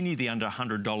continue the under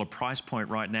 $100 price point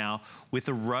right now with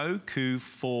the Roku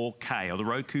 4K or the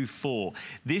Roku 4.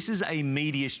 This is a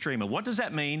media streamer. What does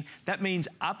that mean? That means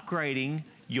upgrading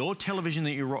your television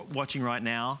that you're watching right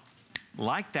now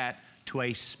like that to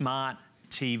a smart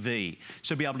TV.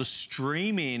 So be able to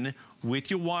stream in with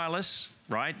your wireless,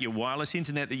 right? Your wireless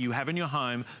internet that you have in your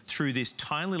home through this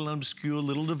tiny little obscure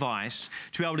little device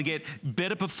to be able to get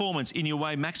better performance in your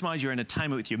way, maximize your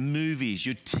entertainment with your movies,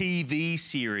 your TV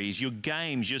series, your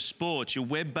games, your sports, your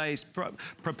web-based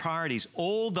proprieties,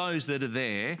 all those that are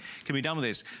there can be done with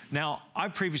this. Now,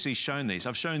 I've previously shown these.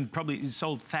 I've shown probably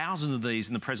sold thousands of these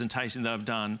in the presentation that I've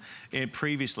done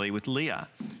previously with Leah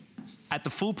at the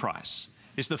full price.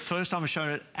 It's the first time I've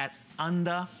shown it at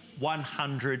under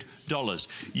 $100.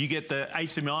 You get the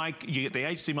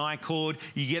HDMI cord,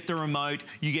 you get the remote,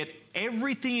 you get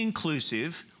everything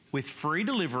inclusive with free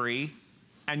delivery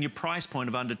and your price point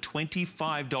of under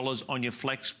 $25 on your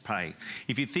flex pay.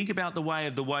 If you think about the way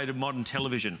of modern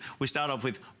television, we start off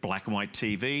with black and white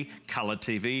TV, color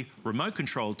TV, remote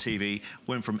control TV,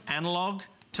 went from analog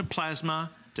to plasma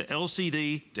to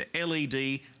LCD to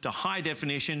LED to high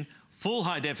definition, full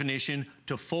high definition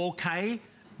to 4K.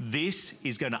 This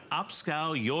is going to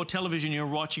upscale your television you're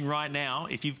watching right now.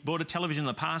 If you've bought a television in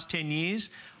the past 10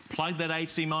 years, plug that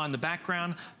HDMI in the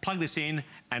background, plug this in,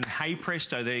 and hey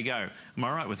presto, there you go. Am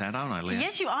I right with that, aren't I, Leah?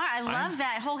 Yes, you are. I love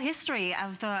that whole history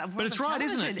of the world But it's of right,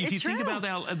 television. isn't it? If you think about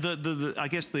I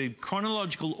guess the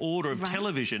chronological order of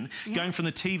television, going from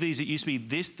the TVs that used to be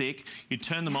this thick, you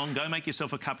turn them on, go make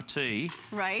yourself a cup of tea,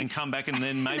 and come back and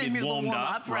then maybe then warmed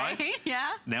up, right?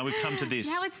 Yeah. Now we've come to this.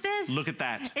 Now it's this. Look at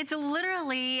that. It's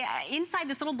literally inside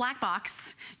this little black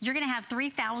box. You're going to have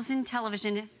 3,000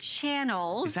 television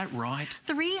channels. Is that right?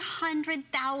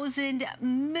 300,000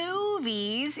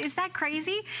 movies. Is that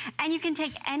crazy? And you can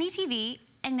take any TV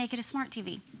and make it a smart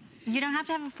TV. You don't have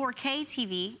to have a 4K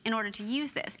TV in order to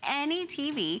use this. Any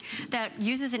TV that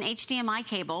uses an HDMI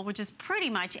cable, which is pretty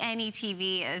much any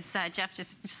TV, as Jeff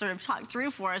just sort of talked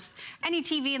through for us, any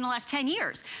TV in the last 10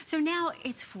 years. So now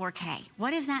it's 4K.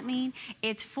 What does that mean?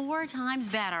 It's 4 times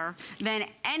better than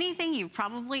anything you've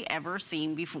probably ever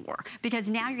seen before. Because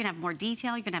now you're gonna have more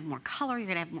detail, you're gonna have more color, you're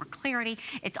gonna have more clarity.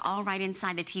 It's all right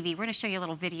inside the TV. We're gonna show you a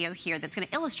little video here that's gonna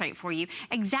illustrate for you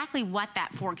exactly what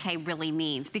that 4K really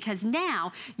means. Because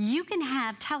now you can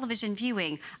have television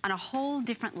viewing on a whole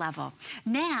different level.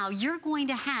 Now you're going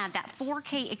to have that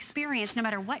 4K experience no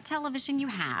matter what television you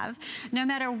have, no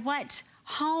matter what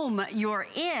home you're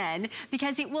in,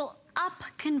 because it will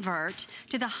convert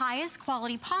to the highest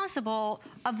quality possible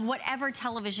of whatever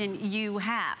television you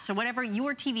have. So whatever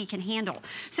your TV can handle.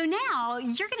 So now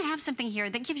you're gonna have something here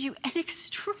that gives you an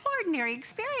extraordinary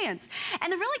experience.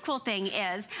 And the really cool thing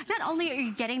is, not only are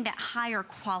you getting that higher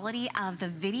quality of the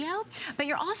video, but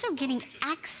you're also getting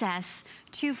access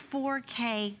to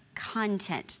 4K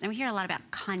content. And we hear a lot about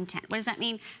content. What does that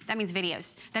mean? That means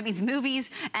videos. That means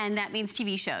movies, and that means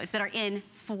TV shows that are in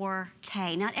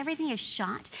 4K. Not everything is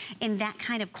shot in that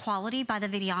kind of quality by the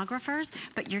videographers,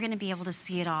 but you're gonna be able to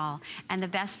see it all. And the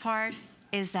best part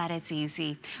is that it's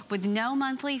easy. With no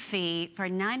monthly fee, for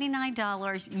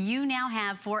 $99, you now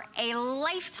have for a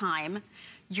lifetime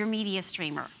your media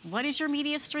streamer. What is your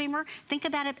media streamer? Think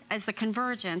about it as the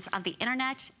convergence of the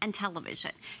internet and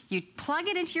television. You plug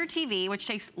it into your TV, which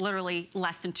takes literally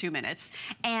less than 2 minutes,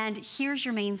 and here's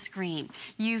your main screen.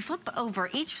 You flip over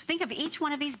think of each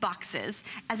one of these boxes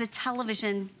as a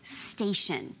television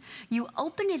station. You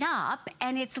open it up,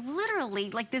 and it's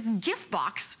literally like this gift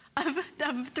box of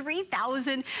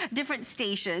 3,000 different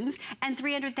stations and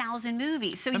 300,000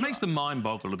 movies. So it makes the mind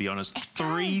boggle, to be honest.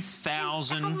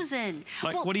 3,000.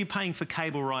 Like, well, what are you paying for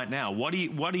cable right now? What are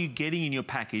you getting in your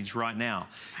package right now?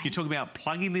 You're talking about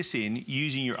plugging this in,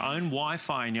 using your own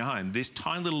Wi-Fi in your home, this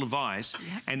tiny little device,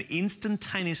 and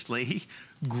instantaneously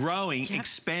growing,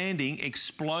 expanding,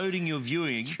 exploding your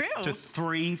viewing to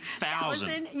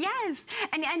 3,000. Yes,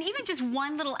 and even just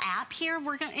one little app here.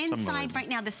 We're inside right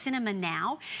now the Cinema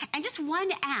Now, And just one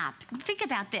app, think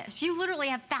about this. You literally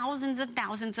have thousands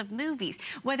of movies,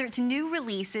 whether it's new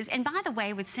releases. And by the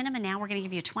way, with Cinema Now, we're going to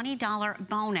give you a $20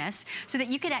 bonus so that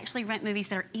you could actually rent movies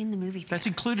that are in the movie theater. That's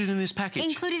included in this package?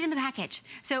 Included in the package.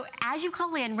 So as you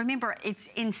call in, remember, it's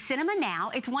in Cinema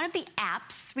Now. It's one of the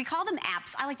apps. We call them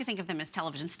apps. I like to think of them as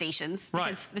television stations.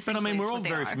 Right. But I mean, we're all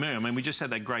very familiar. I mean, we just had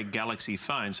that great Galaxy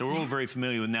phone, so we're all very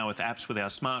familiar now with apps with our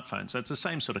smartphones. So it's the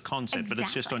same sort of concept, but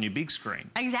it's just on your big screen.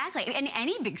 Exactly, and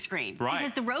any big screen. Right.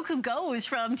 Because the Roku goes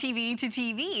from TV to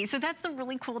TV. So that's the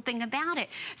really cool thing about it.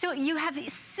 So you have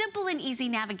simple and easy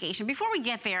navigation. Before we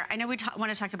get there, I know we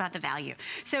want to talk about the value.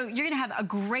 So you're going to have a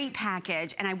great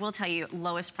package, and I will tell you,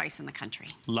 lowest price in the country.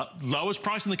 Lowest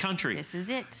price in the country. This is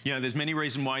it. You know, there's many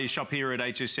reasons why you shop here at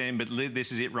HSN, but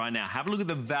this is it right now. Have a look at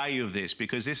the value of this,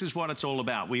 because this is what it's all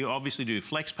about. We obviously do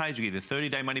flex pays, we give you a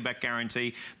 30-day money-back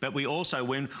guarantee, but we also,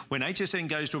 when HSN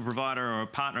goes to a provider or a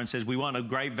partner and says, we want a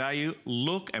great value,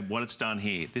 look at what it's done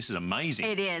here. This is amazing.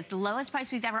 It is the lowest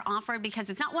price we've ever offered, because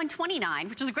it's not $129,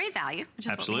 which is a great value, which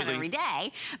is what we have every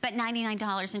day, but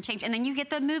 $99 and change. And then you get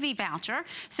the movie voucher.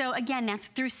 So again, that's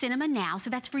through Cinema Now. So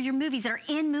that's for your movies that are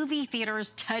in movie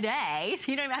theaters today.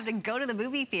 So you don't even have to go to the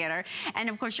movie theater. And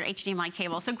of course, your HDMI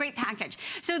cable. So great package.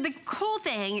 So the cool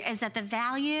thing is that the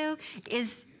value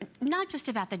is not just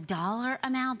about the dollar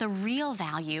amount. The real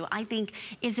value, I think,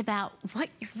 is about what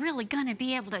you're really going to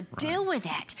be able to do with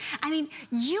it. I mean,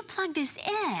 you plug this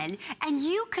in and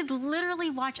you could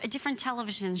literally watch a different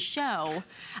television show,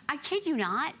 I kid you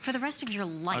not, for the rest of your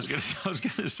life. I was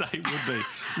going to say it would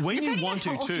be. When you want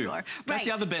to, too. That's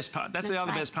the other best part. That's the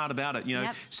other best part about it. You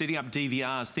know, setting up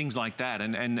DVRs, things like that,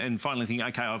 and finally thinking,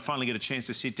 okay, I'll finally get a chance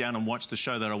to sit down and watch the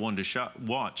show that I wanted to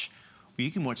watch. You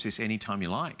can watch this anytime you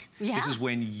like. Yeah. This is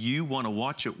when you want to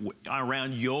watch it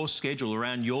around your schedule,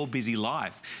 around your busy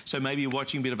life. So maybe you're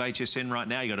watching a bit of HSN right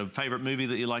now. You got a favourite movie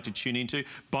that you like to tune into.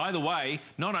 By the way,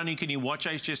 not only can you watch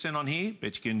HSN on here,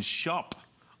 but you can shop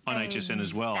on HSN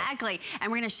as well. Exactly.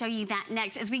 And we're going to show you that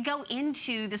next. As we go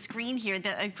into the screen here,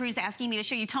 the crew's asking me to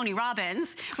show you Tony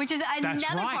Robbins, which is another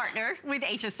partner with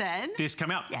HSN. This come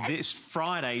out this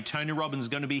Friday. Tony Robbins is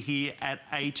going to be here at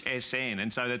HSN,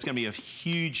 and so that's going to be a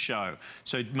huge show.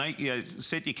 So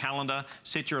set your calendar,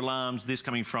 set your alarms this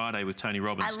coming Friday with Tony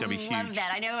Robbins. It's going to be huge. I love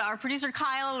that. I know our producer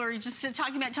Kyle, we're just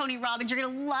talking about Tony Robbins. You're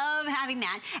going to love having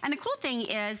that. And the cool thing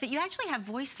is that you actually have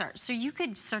voice search. So you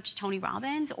could search Tony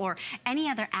Robbins or any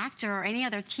other actor or any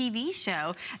other TV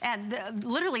show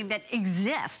literally that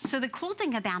exists. So the cool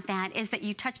thing about that is that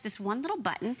you touch this one little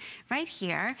button right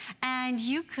here and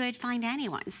you could find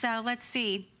anyone. So let's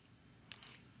see.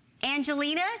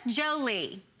 Angelina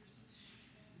Jolie.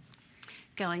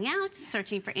 Going out,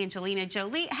 searching for Angelina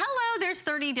Jolie. Hello, there's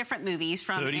 30 different movies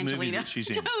from Angelina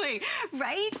Jolie,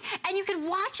 right? And you can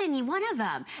watch any one of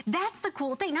them. That's the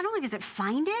cool thing. Not only does it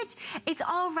find it, it's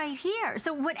all right here.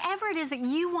 So whatever it is that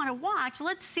you want to watch,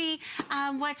 let's see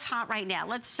what's hot right now.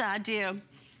 Let's do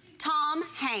Tom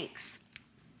Hanks.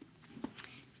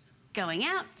 Going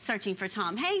out, searching for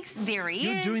Tom Hanks. There he is.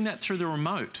 You're doing that through the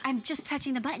remote. I'm just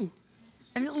touching the button.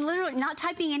 I'm literally not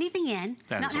typing anything in,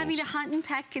 not having to hunt and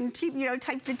peck and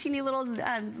type the teeny little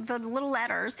the little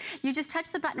letters. You just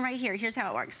touch the button right here. Here's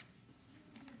how it works.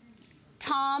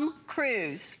 Tom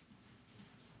Cruise.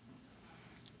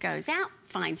 Goes out,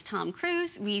 finds Tom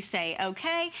Cruise. We say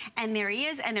okay, and there he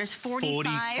is. And there's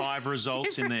 45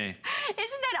 results in there. Isn't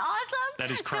that awesome? That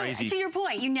is crazy. So, to your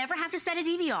point, you never have to set a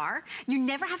DVR. You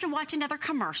never have to watch another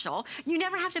commercial. You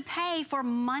never have to pay for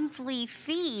monthly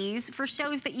fees for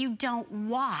shows that you don't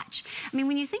watch. I mean,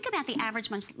 when you think about the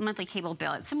average monthly cable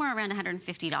bill, it's somewhere around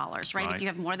 $150, right? If you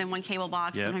have more than one cable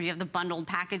box, sometimes you have the bundled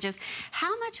packages.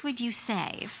 How much would you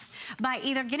save by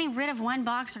either getting rid of one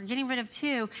box or getting rid of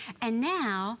two? And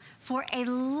now, for a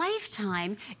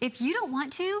lifetime, if you don't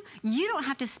want to, you don't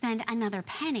have to spend another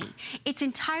penny. It's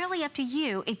entirely up to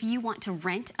you if you want to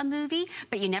rent a movie,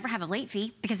 but you never have a late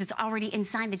fee because it's already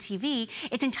inside the TV.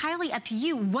 It's entirely up to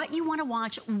you what you want to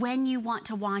watch, when you want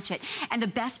to watch it. And the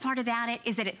best part about it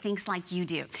is that it thinks like you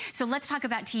do. So let's talk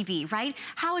about TV, right?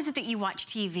 How is it that you watch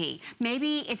TV?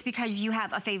 Maybe it's because you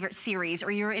have a favorite series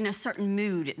or you're in a certain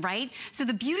mood, right? So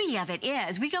the beauty of it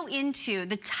is we go into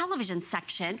the television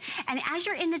section, and as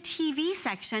you're in the TV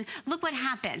section, look what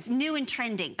happens. New and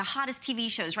trending, the hottest TV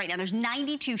shows right now. There's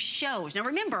 92 shows. Now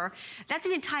remember, that's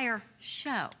an entire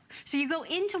show. So you go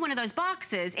into one of those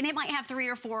boxes and it might have 3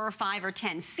 or 4 or 5 or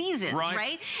 10 seasons,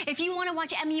 right? If you want to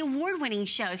watch Emmy Award-winning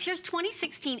shows, here's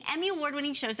 2016 Emmy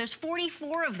Award-winning shows. There's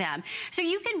 44 of them. So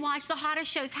you can watch the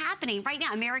hottest shows happening right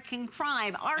now. American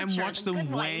Crime, Archer, and watch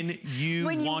them when you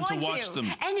want to watch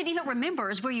them. And it even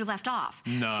remembers where you left off.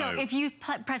 No. So if you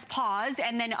press pause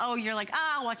and then, oh, you're like,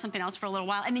 I'll watch something else for a little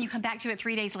while, and then you come back to it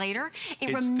 3 days later,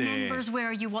 it remembers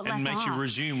where you left off. And makes you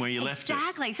resume where you left it.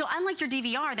 Exactly. So unlike your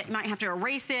DVR that you might have to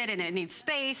erase it and it needs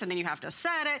space and then you have to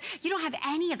set it, you don't have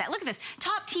any of that. Look at this.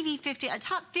 Top 50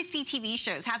 TV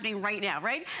shows happening right now,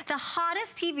 right? The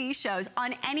hottest TV shows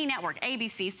on any network,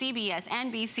 ABC, CBS,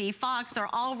 NBC, Fox,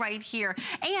 they're all right here.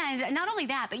 And not only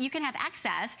that, but you can have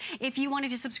access if you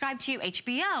wanted to subscribe to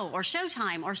HBO or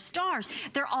Showtime or Stars.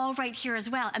 They're all right here as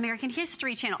well. American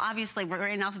History Channel. Obviously, we're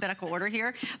in alphabetical order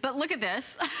here, but look at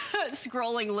this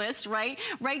scrolling list, right?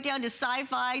 Right down to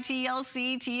Sci-Fi,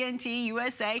 TLC, TNT,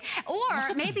 USA.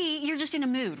 Or maybe you're just in a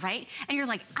mood, right? And you're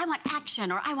like, I want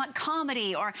action, or I want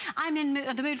comedy, or I'm in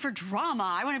the mood for drama.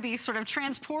 I want to be sort of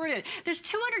transported. There's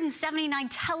 279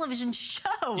 television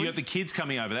shows. You got the kids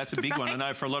coming over. That's a big one. I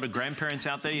know for a lot of grandparents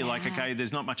out there, you're like, okay,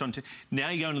 there's not much on. Now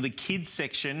you go into the kids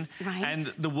section, and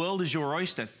the world is your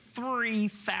oyster.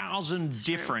 3,000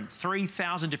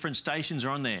 different stations are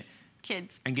on there.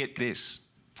 Kids. And get this.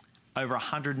 Over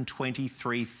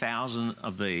 123,000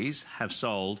 of these have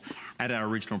sold at our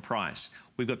original price.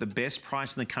 We've got the best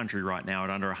price in the country right now at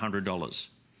under $100.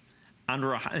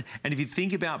 And if you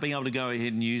think about being able to go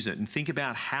ahead and use it and think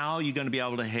about how you're going to be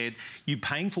able to you're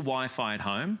paying for Wi-Fi at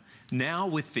home. Now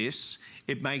with this,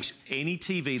 it makes any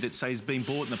TV that say has been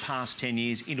bought in the past 10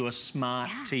 years into a smart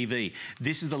TV.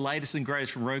 This is the latest and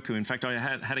greatest from Roku. In fact, I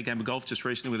had a game of golf just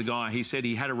recently with a guy. He said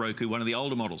he had a Roku, one of the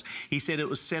older models. He said it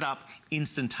was set up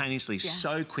instantaneously,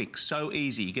 so quick, so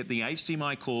easy. You get the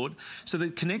HDMI cord. So the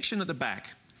connection at the back,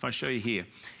 if I show you here,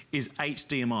 is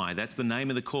HDMI. That's the name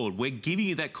of the cord. We're giving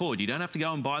you that cord. You don't have to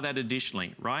go and buy that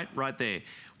additionally, right? Right there.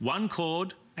 One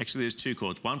cord. Actually, there's 2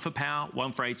 cords, one for power,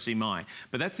 one for HDMI.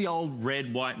 But that's the old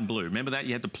red, white, and blue. Remember that?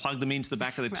 You had to plug them into the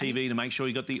back of the TV to make sure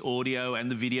you got the audio and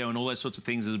the video and all those sorts of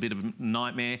things. It's a bit of a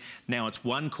nightmare. Now it's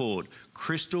one cord,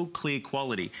 crystal clear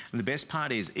quality. And the best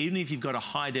part is, even if you've got a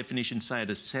high definition, say at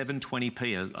a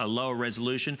 720p, a lower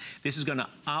resolution, this is going to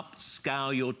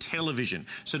upscale your television.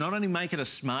 So not only make it a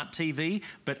smart TV,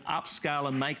 but upscale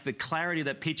and make the clarity of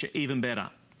that picture even better.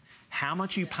 How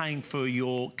much are you paying for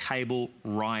your cable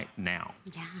right now?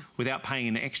 Without paying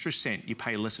an extra cent, you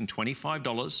pay less than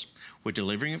 $25. We're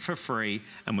delivering it for free.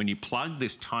 And when you plug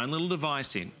this tiny little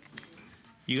device in,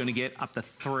 you're going to get up to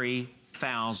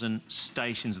 3,000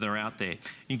 stations that are out there.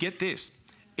 You get this,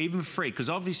 even free, because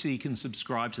obviously you can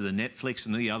subscribe to the Netflix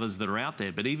and the others that are out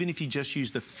there. But even if you just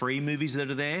use the free movies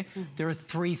that are there, there are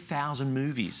 3,000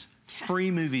 movies.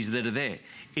 Free movies that are there.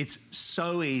 It's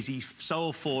so easy, so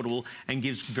affordable, and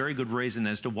gives very good reason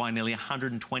as to why nearly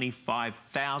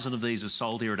 125,000 of these are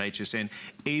sold here at HSN,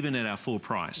 even at our full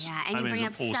price. Yeah, and you bring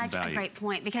up such a great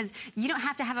point, because you don't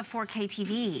have to have a 4K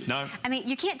TV. No. I mean,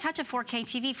 you can't touch a 4K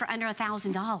TV for under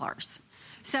 $1,000.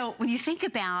 So when you think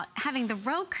about having the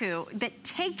Roku that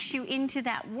takes you into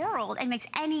that world and makes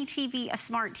any TV a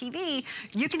smart TV,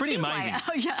 you can see why.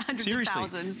 Oh yeah, hundreds of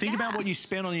thousands. Think about what you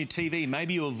spent on your TV.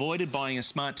 Maybe you avoided buying a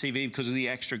smart TV because of the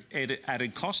extra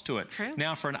added cost to it.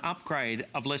 Now for an upgrade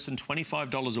of less than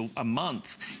 $25 a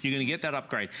month, you're going to get that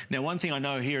upgrade. Now one thing I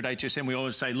know here at HSN, we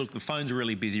always say, look, the phones are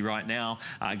really busy right now.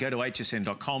 Go to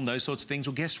hsn.com, those sorts of things.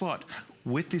 Well, guess what?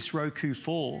 With this Roku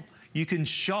 4, you can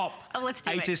shop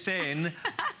HSN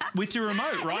with your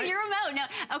remote, right? With your remote. No.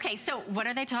 Okay, so what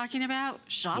are they talking about?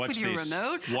 Shop with your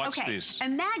remote? Watch this.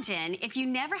 Imagine if you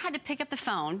never had to pick up the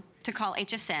phone to call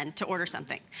HSN to order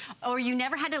something, or you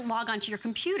never had to log onto your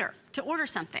computer to order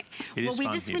something. Well, we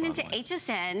just went into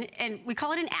HSN, and we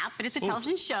call it an app, but it's a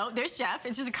television show. There's Jeff.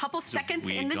 It's just a couple seconds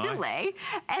in the delay.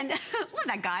 And love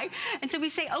that guy. And so we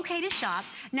say, okay to shop.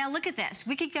 Now look at this.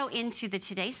 We could go into the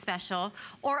Today Special,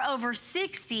 or over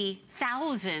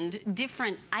 60,000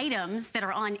 different items that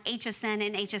are on HSN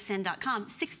and hsn.com,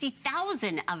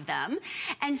 60,000 of them.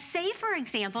 And say, for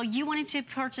example, you wanted to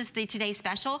purchase the Today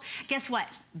Special. Guess what?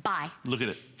 Buy. Look at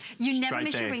it. You never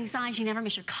miss your ring size. You never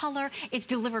miss your color. It's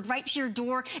delivered right to your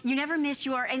door. You never miss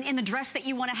your, in the dress that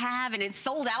you want to have, and it's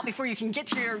sold out before you can get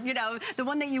to your, you know, the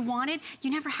one that you wanted. You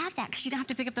never have that, because you don't have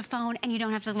to pick up the phone and you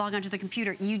don't have to log onto the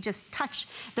computer. You just touch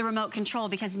the remote control,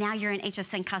 because now you're an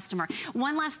HSN customer.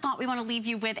 One last thought we want to leave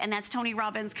you with, and that's Tony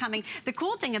Robbins coming. The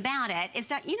cool thing about it is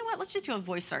that, you know what, let's just do a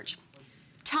voice search.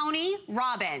 Tony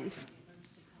Robbins.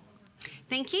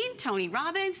 thinking Tony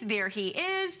Robbins. There he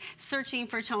is, searching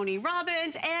for Tony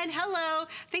Robbins. And hello,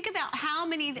 think about how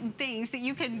many things that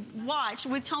you could watch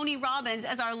with Tony Robbins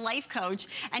as our life coach.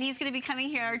 And he's going to be coming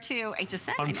here to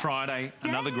HSN. On Friday,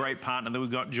 another great partner that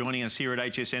we've got joining us here at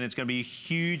HSN. It's going to be a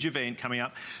huge event coming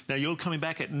up. Now, you're coming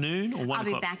back at noon or 1 o'clock? I'll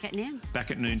be back at noon.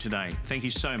 Back at noon today. Thank you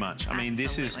so much. I mean,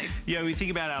 this is, we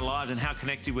think about our lives and how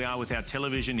connected we are with our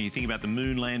television. You think about the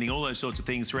moon landing, all those sorts of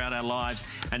things throughout our lives.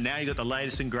 And now you've got the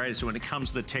latest and greatest when it comes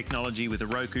to the technology with the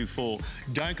Roku 4.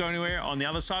 Don't go anywhere. On the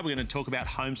other side, we're going to talk about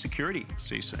home security.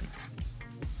 See you soon.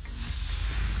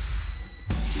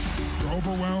 You're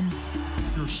overwhelmed.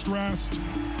 You're stressed.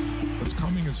 What's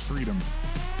coming is freedom.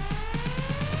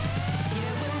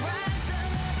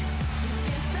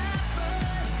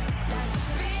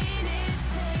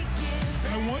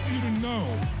 And I want you to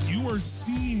know you are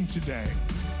seen today.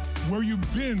 Where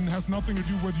you've been has nothing to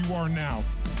do with where you are now.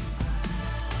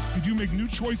 If you make new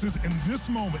choices in this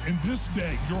moment, in this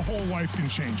day, your whole life can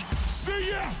change. Say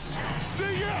yes!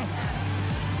 Say yes!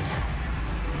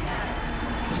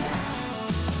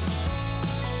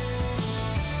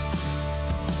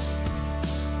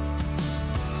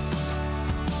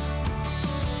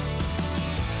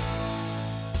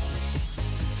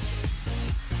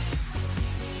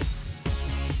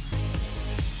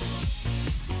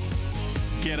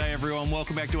 G'day everyone,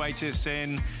 welcome back to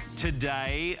HSN.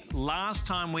 Today, last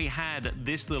time we had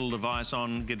this little device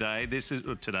on, was the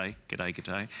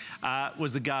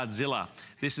Guardzilla.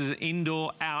 This is an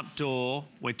indoor, outdoor,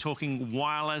 we're talking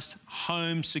wireless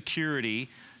home security,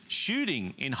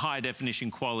 shooting in high definition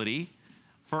quality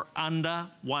for under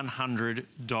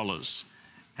 $100.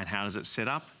 And how does it set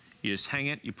up? You just hang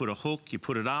it, you put a hook, you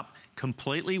put it up,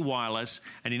 completely wireless,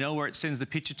 and you know where it sends the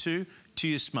picture to? To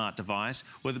your smart device,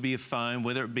 whether it be a phone,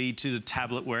 whether it be to the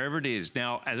tablet, wherever it is.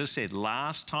 Now, as I said,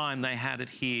 last time they had it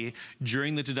here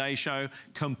during the Today Show,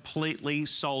 completely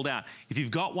sold out. If you've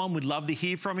got one, we'd love to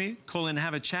hear from you. Call in and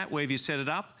have a chat wherever you set it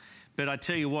up. But I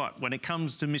tell you what, when it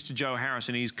comes to Mr. Joe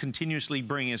Harrison, he's continuously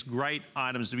bringing us great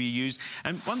items to be used.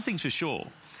 And one thing's for sure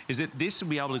is that this will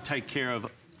be able to take care of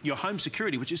your home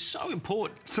security, which is so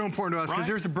important. So important to us, because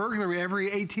there's a burglary every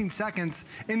 18 seconds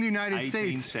in the United States.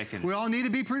 18 seconds. We all need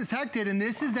to be protected, and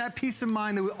this is that peace of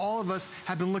mind that all of us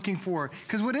have been looking for.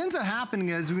 Because what ends up happening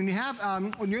is when you have,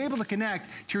 when you're able to connect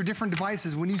to your different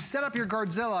devices, when you set up your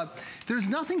Guardzilla, there's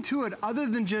nothing to it other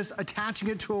than just attaching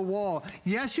it to a wall.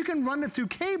 Yes, you can run it through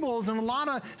cables, and a lot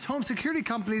of home security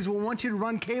companies will want you to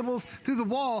run cables through the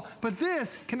wall, but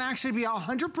this can actually be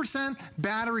 100%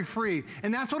 battery free.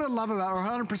 And that's what I love about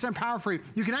it, 100% power free.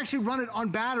 You can actually run it on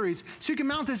batteries, so you can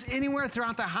mount this anywhere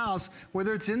throughout the house,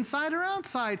 whether it's inside or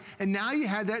outside, and now you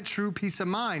have that true peace of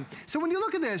mind. So when you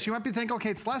look at this, you might be thinking, okay,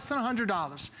 it's less than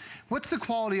 $100. What's the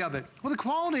quality of it? Well, the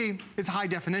quality is high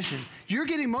definition. You're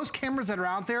getting, most cameras that are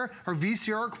out there are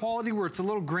VCR quality, where it's a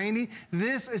little grainy.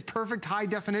 This is perfect high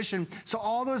definition. So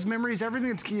all those memories,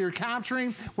 everything that you're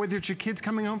capturing, whether it's your kids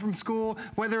coming home from school,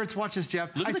 whether it's, watch this,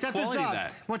 Jeff. I set this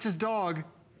up. Watch this dog.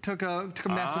 Took a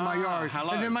mess in my yard.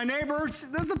 Hello. And then my neighbors,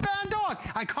 there's a bad dog.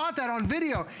 I caught that on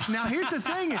video. Now here's the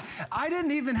thing, I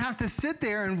didn't even have to sit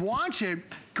there and watch it.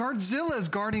 Guardzilla is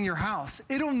guarding your house.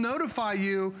 It'll notify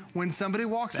you when somebody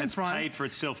walks in front. That's paid for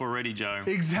itself already, Joe.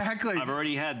 Exactly. I've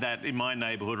already had that in my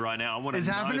neighborhood right now. I want to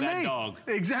know that dog.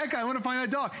 Exactly, I want to find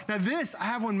that dog. Now this, I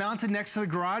have one mounted next to the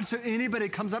garage, so anybody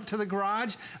comes up to the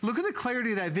garage, look at the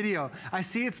clarity of that video. I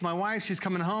see it's my wife, she's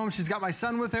coming home, she's got my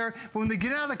son with her, but when they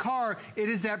get out of the car, it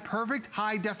is that perfect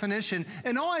high definition.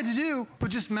 And all I had to do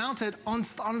was just mount it on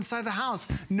the side of the house.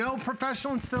 No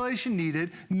professional installation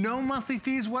needed, no monthly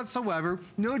fees whatsoever,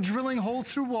 no drilling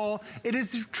holes through wall. It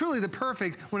is truly the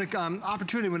perfect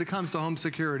opportunity when it comes to home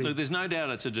security. Look, there's no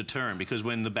doubt it's a deterrent, because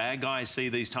when the bad guys see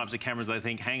these types of cameras, they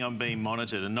think, hang on, being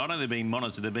monitored. And not only being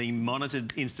monitored, they're being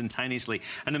monitored instantaneously.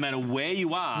 And no matter where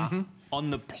you are on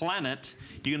the planet,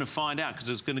 you're going to find out, because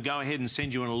it's going to go ahead and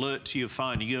send you an alert to your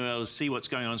phone. You're going to be able to see what's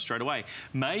going on straight away.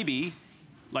 Maybe,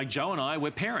 like Joe and I,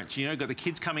 we're parents, you know, got the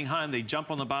kids coming home, they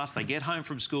jump on the bus, they get home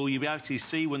from school, you actually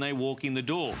see when they walk in the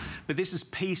door. But this is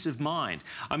peace of mind.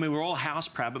 I mean, we're all house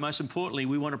proud, but most importantly,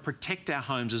 we want to protect our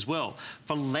homes as well.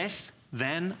 For less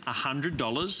than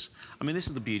 $100, I mean, this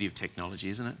is the beauty of technology,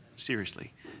 isn't it?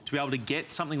 Seriously. To be able to get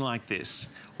something like this,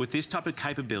 with this type of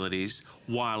capabilities,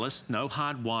 wireless, no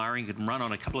hard wiring, it can run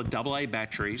on a couple of AA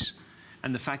batteries,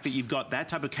 and the fact that you've got that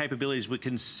type of capabilities, we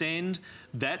can send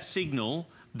that signal,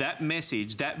 that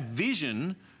message, that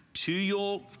vision to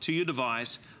your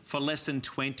device for less than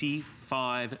 $25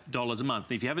 a month.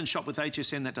 And if you haven't shopped with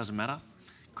HSN, that doesn't matter.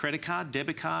 Credit card,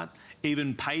 debit card,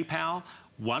 even PayPal,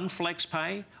 one flex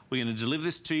pay. We're going to deliver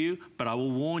this to you, but I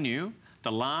will warn you,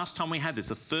 The last time we had this,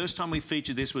 the first time we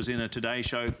featured this was in a Today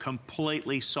Show,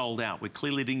 completely sold out. We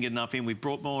clearly didn't get enough in. We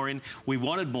brought more in. We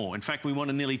wanted more. In fact, we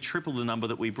wanted nearly triple the number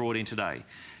that we brought in today.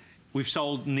 We've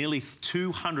sold nearly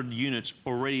 200 units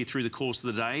already through the course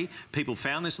of the day. People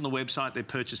found this on the website. They're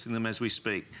purchasing them as we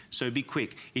speak. So be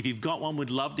quick. If you've got one,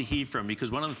 we'd love to hear from you, because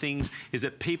one of the things is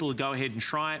that people go ahead and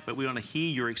try it, but we want to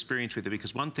hear your experience with it,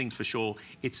 because one thing's for sure,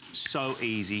 it's so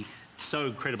easy, so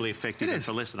incredibly effective, and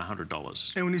for less than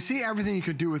 $100. And when you see everything you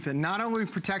could do with it, not only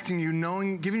protecting you,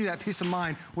 knowing, giving you that peace of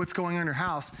mind, what's going on in your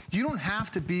house, you don't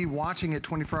have to be watching it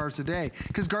 24 hours a day,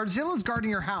 because Guardzilla is guarding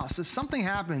your house. If something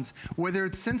happens, whether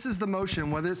it senses the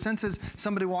motion, whether it senses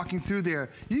somebody walking through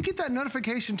there, you get that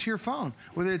notification to your phone.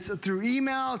 Whether it's through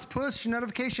email, it's push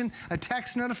notification, a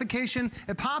text notification,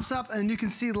 it pops up and you can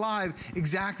see live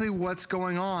exactly what's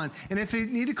going on. And if you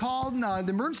need to call the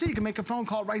emergency, you can make a phone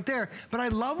call right there. But I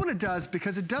love what it does,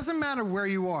 because it doesn't matter where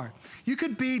you are. You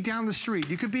could be down the street,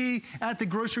 you could be at the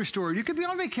grocery store, you could be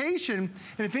on vacation,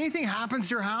 and if anything happens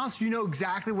to your house, you know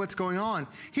exactly what's going on.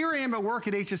 Here I am at work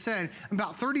at HSN,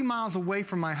 about 30 miles away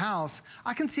from my house.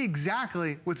 I can see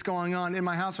exactly what's going on in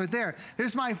my house right there.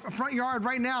 There's my front yard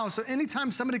right now, so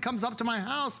anytime somebody comes up to my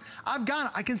house, I've got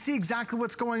it. I can see exactly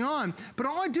what's going on. But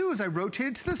all I do is I rotate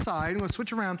it to the side, and we'll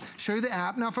switch around, show you the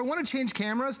app. Now, if I want to change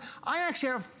cameras, I actually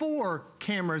have 4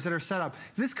 cameras that are set up.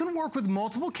 This can work with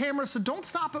multiple cameras, so don't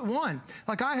stop at one.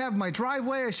 Like I have my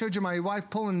driveway, I showed you my wife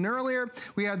pulling in earlier.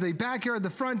 We have the backyard, the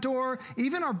front door,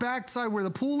 even our backside where the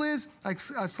pool is. I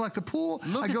select the pool,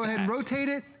 I go ahead and rotate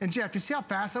it, and Jeff, do you see how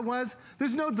fast that was?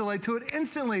 There's no delay to it.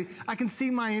 Instantly, I can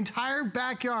see my entire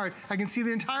backyard. I can see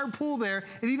the entire pool there.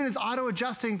 It even is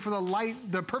auto-adjusting for the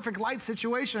light, the perfect light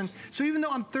situation. So even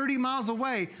though I'm 30 miles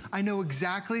away, I know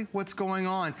exactly what's going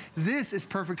on. This is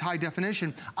perfect high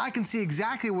definition. I can see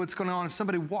exactly what's going on if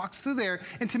somebody walks through there.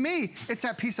 And to me, it's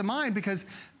that peace of mind, because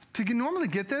to normally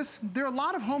get this, there are a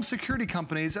lot of home security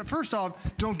companies that first off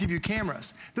don't give you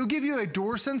cameras. They'll give you a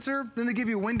door sensor, then they give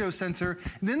you a window sensor,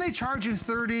 and then they charge you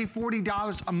 $30,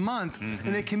 $40 a month,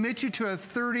 and they commit you to a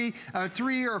 3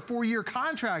 or 4 year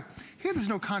contract. Here, there's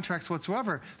no contracts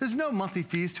whatsoever. There's no monthly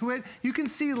fees to it. You can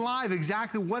see live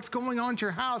exactly what's going on to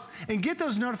your house and get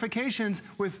those notifications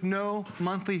with no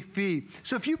monthly fee.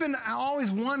 So if you've been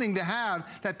always wanting to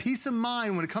have that peace of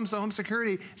mind when it comes to home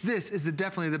security, this is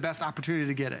definitely the best opportunity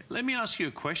to get it. Let me ask you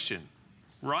a question.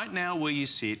 Right now where you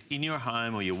sit in your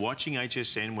home, or you're watching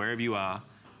HSN, wherever you are,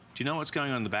 do you know what's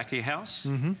going on in the back of your house?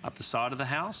 Up the side of the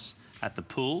house? At the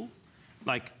pool?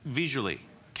 Like visually,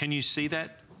 can you see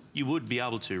that? You would be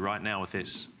able to right now with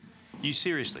this. You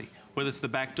seriously, whether it's the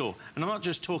back door. And I'm not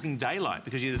just talking daylight,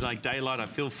 because you're like, daylight, I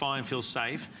feel fine, feel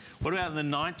safe. What about in the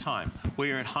nighttime, where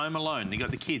you're at home alone, you got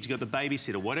the kids, you got the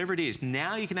babysitter, whatever it is.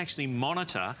 Now you can actually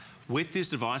monitor with this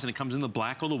device, and it comes in the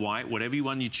black or the white, whatever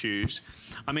one you choose.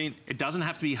 I mean, it doesn't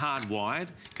have to be hardwired.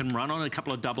 It can run on a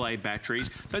couple of AA batteries.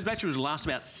 Those batteries will last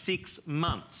about 6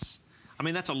 months. I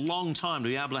mean, that's a long time to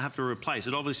be able to have to replace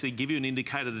it. Obviously, give you an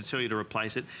indicator to tell you to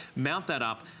replace it. Mount that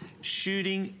up.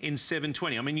 Shooting in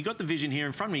 720. I mean, you've got the vision here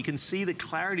in front of me. You can see the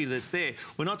clarity that's there.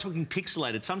 We're not talking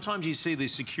pixelated. Sometimes you see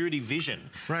this security vision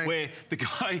where the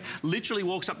guy literally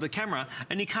walks up to the camera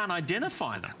and you can't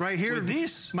identify them. Right here, with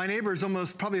this, my neighbor is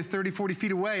almost probably 30, 40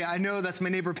 feet away. I know that's my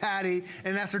neighbor Patty,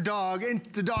 and that's her dog, and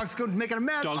the dog's going to make a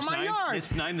mess on my yard.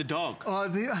 Let's name the dog.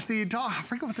 The dog, I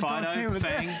forget what the dog's name is.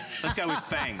 Fang. Let's go with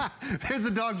Fang. There's the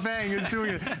dog Fang who's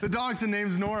doing it. The dog's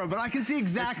name's Nora, but I can see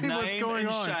exactly what's going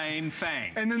on. Shame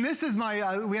Fang. And then this is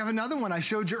my, we have another one I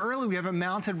showed you earlier. We have it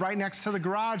mounted right next to the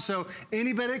garage, so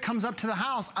anybody that comes up to the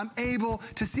house, I'm able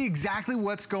to see exactly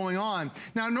what's going on.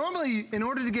 Now, normally, in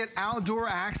order to get outdoor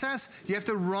access, you have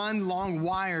to run long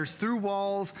wires through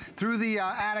walls, through the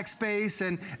attic space,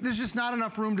 and there's just not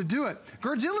enough room to do it.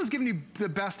 Guardzilla's giving you the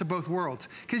best of both worlds,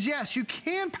 because yes, you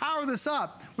can power this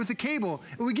up with the cable.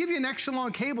 We give you an extra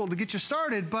long cable to get you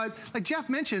started, but like Jeff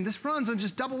mentioned, this runs on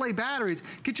just AA batteries.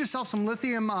 Get yourself some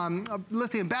lithium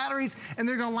batteries, and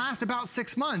they're gonna last about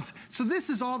 6 months. So this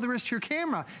is all there is to your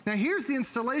camera. Now here's the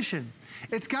installation.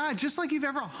 It's got, just like you've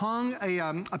ever hung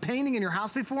a painting in your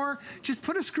house before, just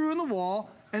put a screw in the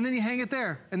wall, and then you hang it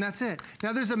there, and that's it.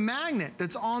 Now there's a magnet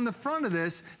that's on the front of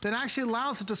this that actually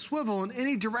allows it to swivel in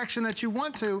any direction that you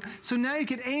want to, so now you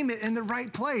can aim it in the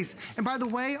right place. And by the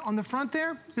way, on the front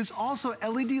there, there's also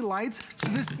LED lights, so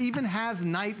this even has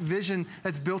night vision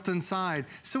that's built inside.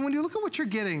 So when you look at what you're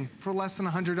getting for less than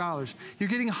 $100, you're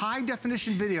getting high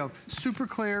definition video, super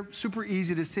clear, super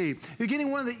easy to see. You're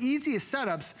getting one of the easiest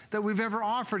setups that we've ever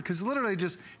offered, because literally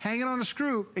just hang it on a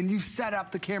screw and you set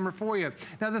up the camera for you.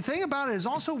 Now the thing about it is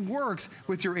also also works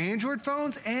with your Android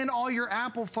phones and all your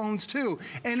Apple phones too.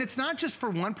 And it's not just for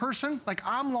one person. Like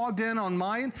I'm logged in on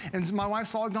mine and my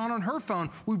wife's logged on her phone.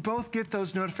 We both get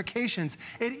those notifications.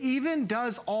 It even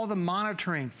does all the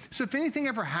monitoring. So if anything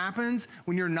ever happens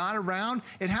when you're not around,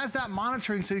 it has that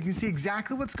monitoring so you can see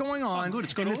exactly what's going on. Oh, good.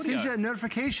 It's got and audio. It sends you a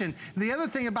notification. The other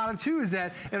thing about it too is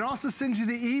that it also sends you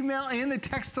the email and the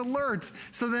text alerts.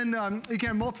 So then you can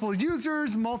have multiple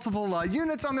users, multiple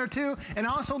units on there too. And I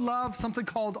also love something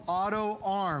called Auto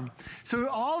Arm. So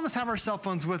all of us have our cell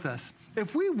phones with us.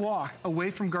 If we walk away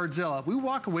from Guardzilla, we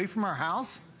walk away from our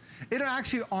house, it'll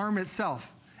actually arm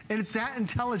itself. And it's that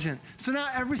intelligent. So now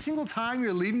every single time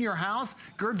you're leaving your house,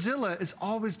 Guardzilla is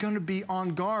always going to be on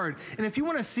guard. And if you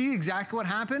want to see exactly what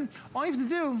happened, all you have to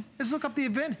do is look up the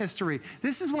event history.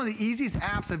 This is one of the easiest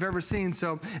apps I've ever seen.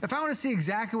 So if I want to see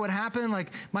exactly what happened,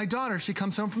 like my daughter, she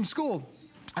comes home from school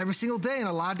every single day, and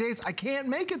a lot of days I can't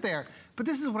make it there. But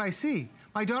this is what I see.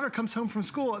 My daughter comes home from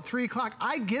school at 3 o'clock.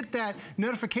 I get that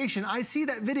notification. I see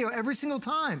that video every single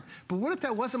time. But what if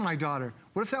that wasn't my daughter?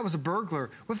 What if that was a burglar?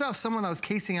 What if that was someone that was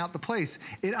casing out the place?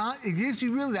 It gives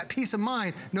you really that peace of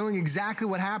mind knowing exactly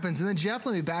what happens. And then Jeff,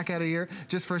 let me back out of here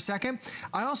just for a second.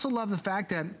 I also love the fact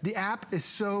that the app is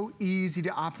so easy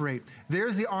to operate.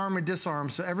 There's the arm and disarm.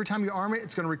 So every time you arm it,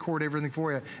 it's going to record everything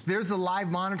for you. There's the live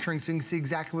monitoring so you can see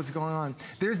exactly what's going on.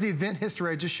 There's the event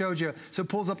history I just showed you. So it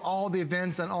pulls up all the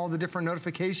events and all the different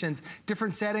notifications,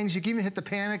 different settings. You can even hit the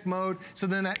panic mode, so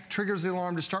then that triggers the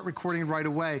alarm to start recording right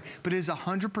away. But it is a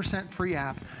 100% free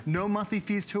app. No monthly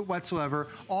fees to it whatsoever.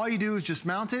 All you do is just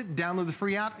mount it, download the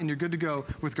free app, and you're good to go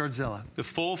with Guardzilla. The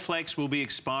 4 Flex will be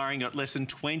expiring at less than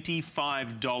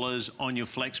 $25 on your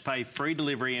FlexPay, free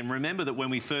delivery. And remember that when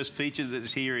we first featured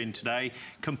this here in today,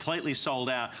 completely sold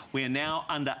out. We are now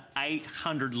under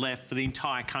 800 left for the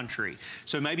entire country.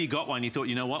 So maybe you got one, you thought,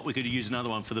 you know what, we could use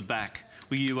another one for the back.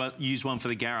 We could use one for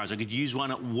the garage. I could use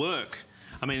one at work.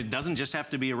 I mean, it doesn't just have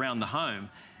to be around the home.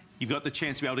 You've got the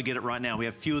chance to be able to get it right now. We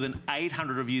have fewer than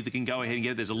 800 of you that can go ahead and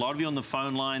get it. There's a lot of you on the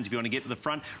phone lines if you want to get to the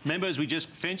front. Remember, as we just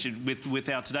mentioned with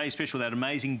our today's special, that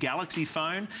amazing Galaxy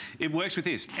phone, it works with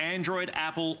this. Android,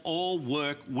 Apple, all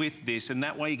work with this, and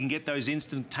that way you can get those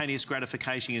instantaneous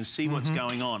gratification and see what's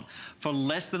going on. For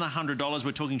less than $100,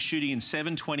 we're talking shooting in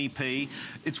 720p.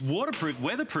 It's waterproof,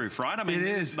 weatherproof, right? I mean, it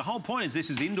is. The whole point is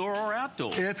this is indoor or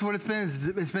outdoor. That's what it's been.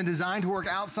 It's been designed to work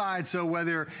outside, so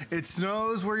whether it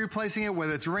snows where you're placing it,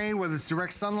 whether it's rain, whether it's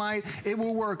direct sunlight, it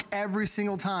will work every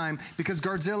single time because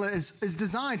Guardzilla is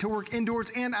designed to work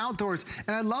indoors and outdoors.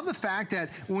 And I love the fact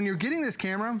that when you're getting this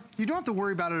camera, you don't have to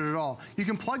worry about it at all. You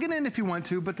can plug it in if you want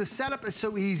to, but the setup is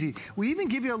so easy. We even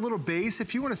give you a little base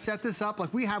if you want to set this up.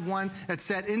 Like we have one that's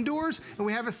set indoors, and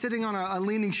we have it sitting on a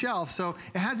leaning shelf. So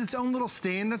it has its own little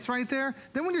stand that's right there.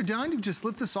 Then when you're done, you just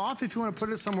lift this off if you want to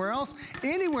put it somewhere else.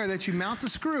 Anywhere that you mount the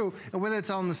screw, and whether it's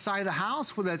on the side of the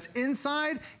house, whether it's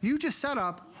inside, you just set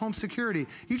up home security.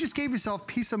 You just gave yourself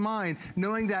peace of mind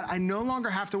knowing that I no longer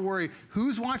have to worry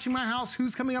who's watching my house,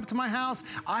 who's coming up to my house.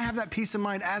 I have that peace of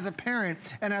mind as a parent.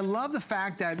 And I love the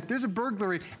fact that there's a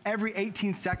burglary every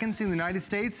 18 seconds in the United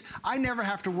States. I never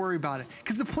have to worry about it.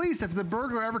 Because the police, if the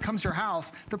burglar ever comes to your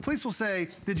house, the police will say,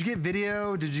 did you get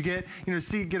video? Did you get,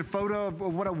 get a photo of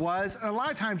what it was? And a lot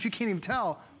of times you can't even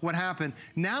tell what happened.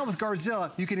 Now with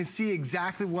Guardzilla, you can see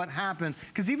exactly what happened.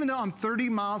 Because even though I'm 30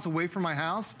 miles away from my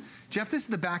house, Jeff, this is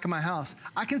the back of my house.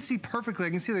 I can see perfectly.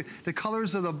 I can see the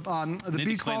colors of the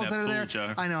beach balls that are there.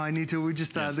 Joe. I know, I need to. We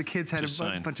just, the kids had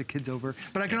a bunch of kids over.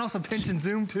 But I can also pinch and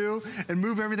zoom too and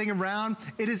move everything around.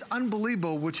 It is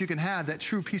unbelievable what you can have, that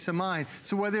true peace of mind.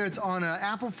 So whether it's on an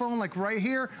Apple phone like right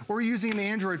here or using an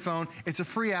Android phone, it's a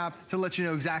free app to let you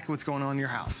know exactly what's going on in your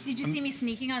house. Did you see me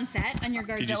sneaking on set on your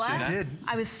Guardzilla? Did you see that? I did.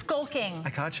 I was skulking. I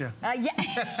caught you. Yeah.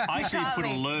 I actually put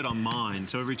an alert on mine,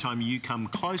 so every time you come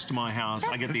close to my house,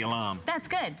 I get the alarm. That's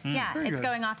good. Yeah, it's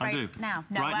good. going off right now.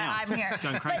 No, right now. I'm here. It's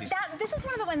going crazy. But this is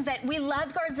one of the ones that we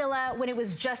loved Guardzilla when it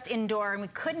was just indoor and we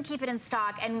couldn't keep it in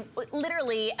stock. And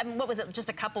literally, I mean, what was it, just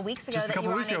a couple weeks ago that you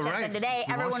were on HSN Today,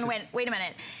 everyone went, wait a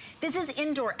minute. This is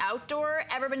indoor, outdoor.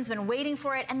 Everyone's been waiting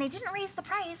for it, and they didn't raise the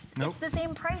price. Nope. It's the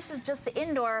same price as just the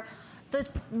indoor. The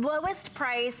lowest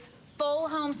price, full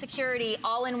home security,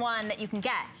 all in one that you can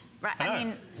get. Right. I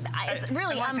mean, it's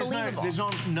really unbelievable. There's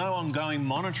no ongoing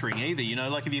monitoring either. You know,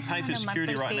 like if you pay for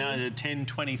security right now at $10, $20,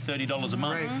 $30 a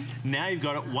month, now you've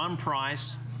got it one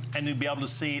price. and you'll be able to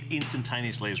see it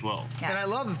instantaneously as well. And I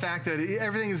love the fact that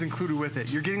everything is included with it.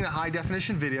 You're getting the high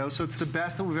definition video, so it's the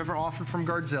best that we've ever offered from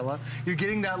Guardzilla. You're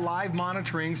getting that live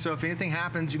monitoring, so if anything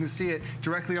happens, you can see it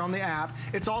directly on the app.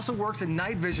 It also works at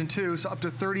night vision too, so up to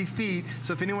 30 feet.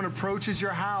 So if anyone approaches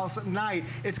your house at night,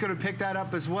 it's going to pick that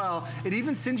up as well. It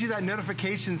even sends you that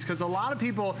notifications, because a lot of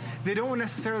people, they don't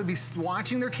necessarily be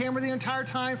watching their camera the entire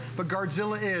time, but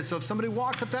Guardzilla is. So if somebody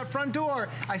walks up that front door,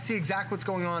 I see exactly what's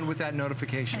going on with that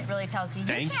notification. And it really tells you.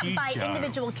 You can't buy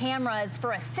individual cameras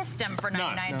for a system for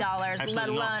 $99, let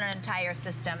alone an entire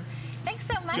system. Thanks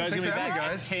so much. Joe's going to be back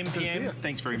at 10 p.m.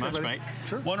 Thanks very much, mate.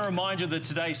 Sure. Want to remind you that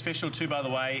today's special too, by the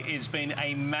way, it's been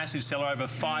a massive seller. Over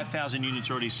 5,000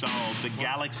 units already sold. The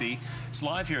Galaxy. It's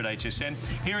live here at HSN.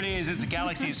 Here it is. It's a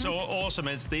Galaxy. It's so awesome.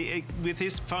 It's with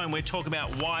this phone, we're talking about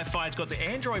Wi-Fi. It's got the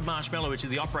Android Marshmallow, which is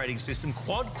the operating system,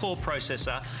 quad-core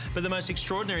processor. But the most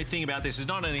extraordinary thing about this is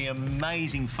not only an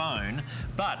amazing phone,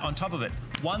 but on top of it,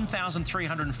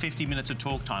 1,350 minutes of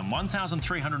talk time,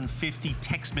 1,350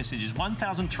 text messages,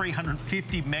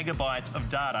 1,350 megabytes of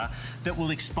data that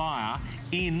will expire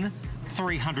in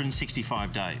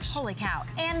 365 days. Holy cow.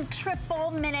 And triple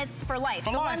minutes for life.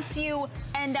 So once you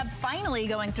end up finally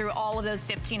going through all of those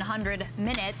 1,500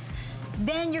 minutes,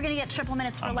 then you're going to get triple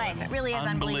minutes for life. It really is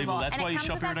unbelievable. That's why you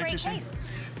shop here at HSN.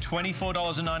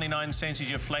 $24.99 is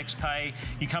your flex pay.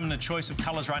 You come in a choice of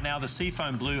colours right now. The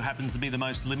Seafoam Blue happens to be the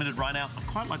most limited right now. I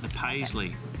quite like the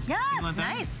Paisley. Yeah, it's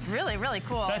nice. Really, really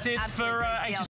cool. That's it for HSN.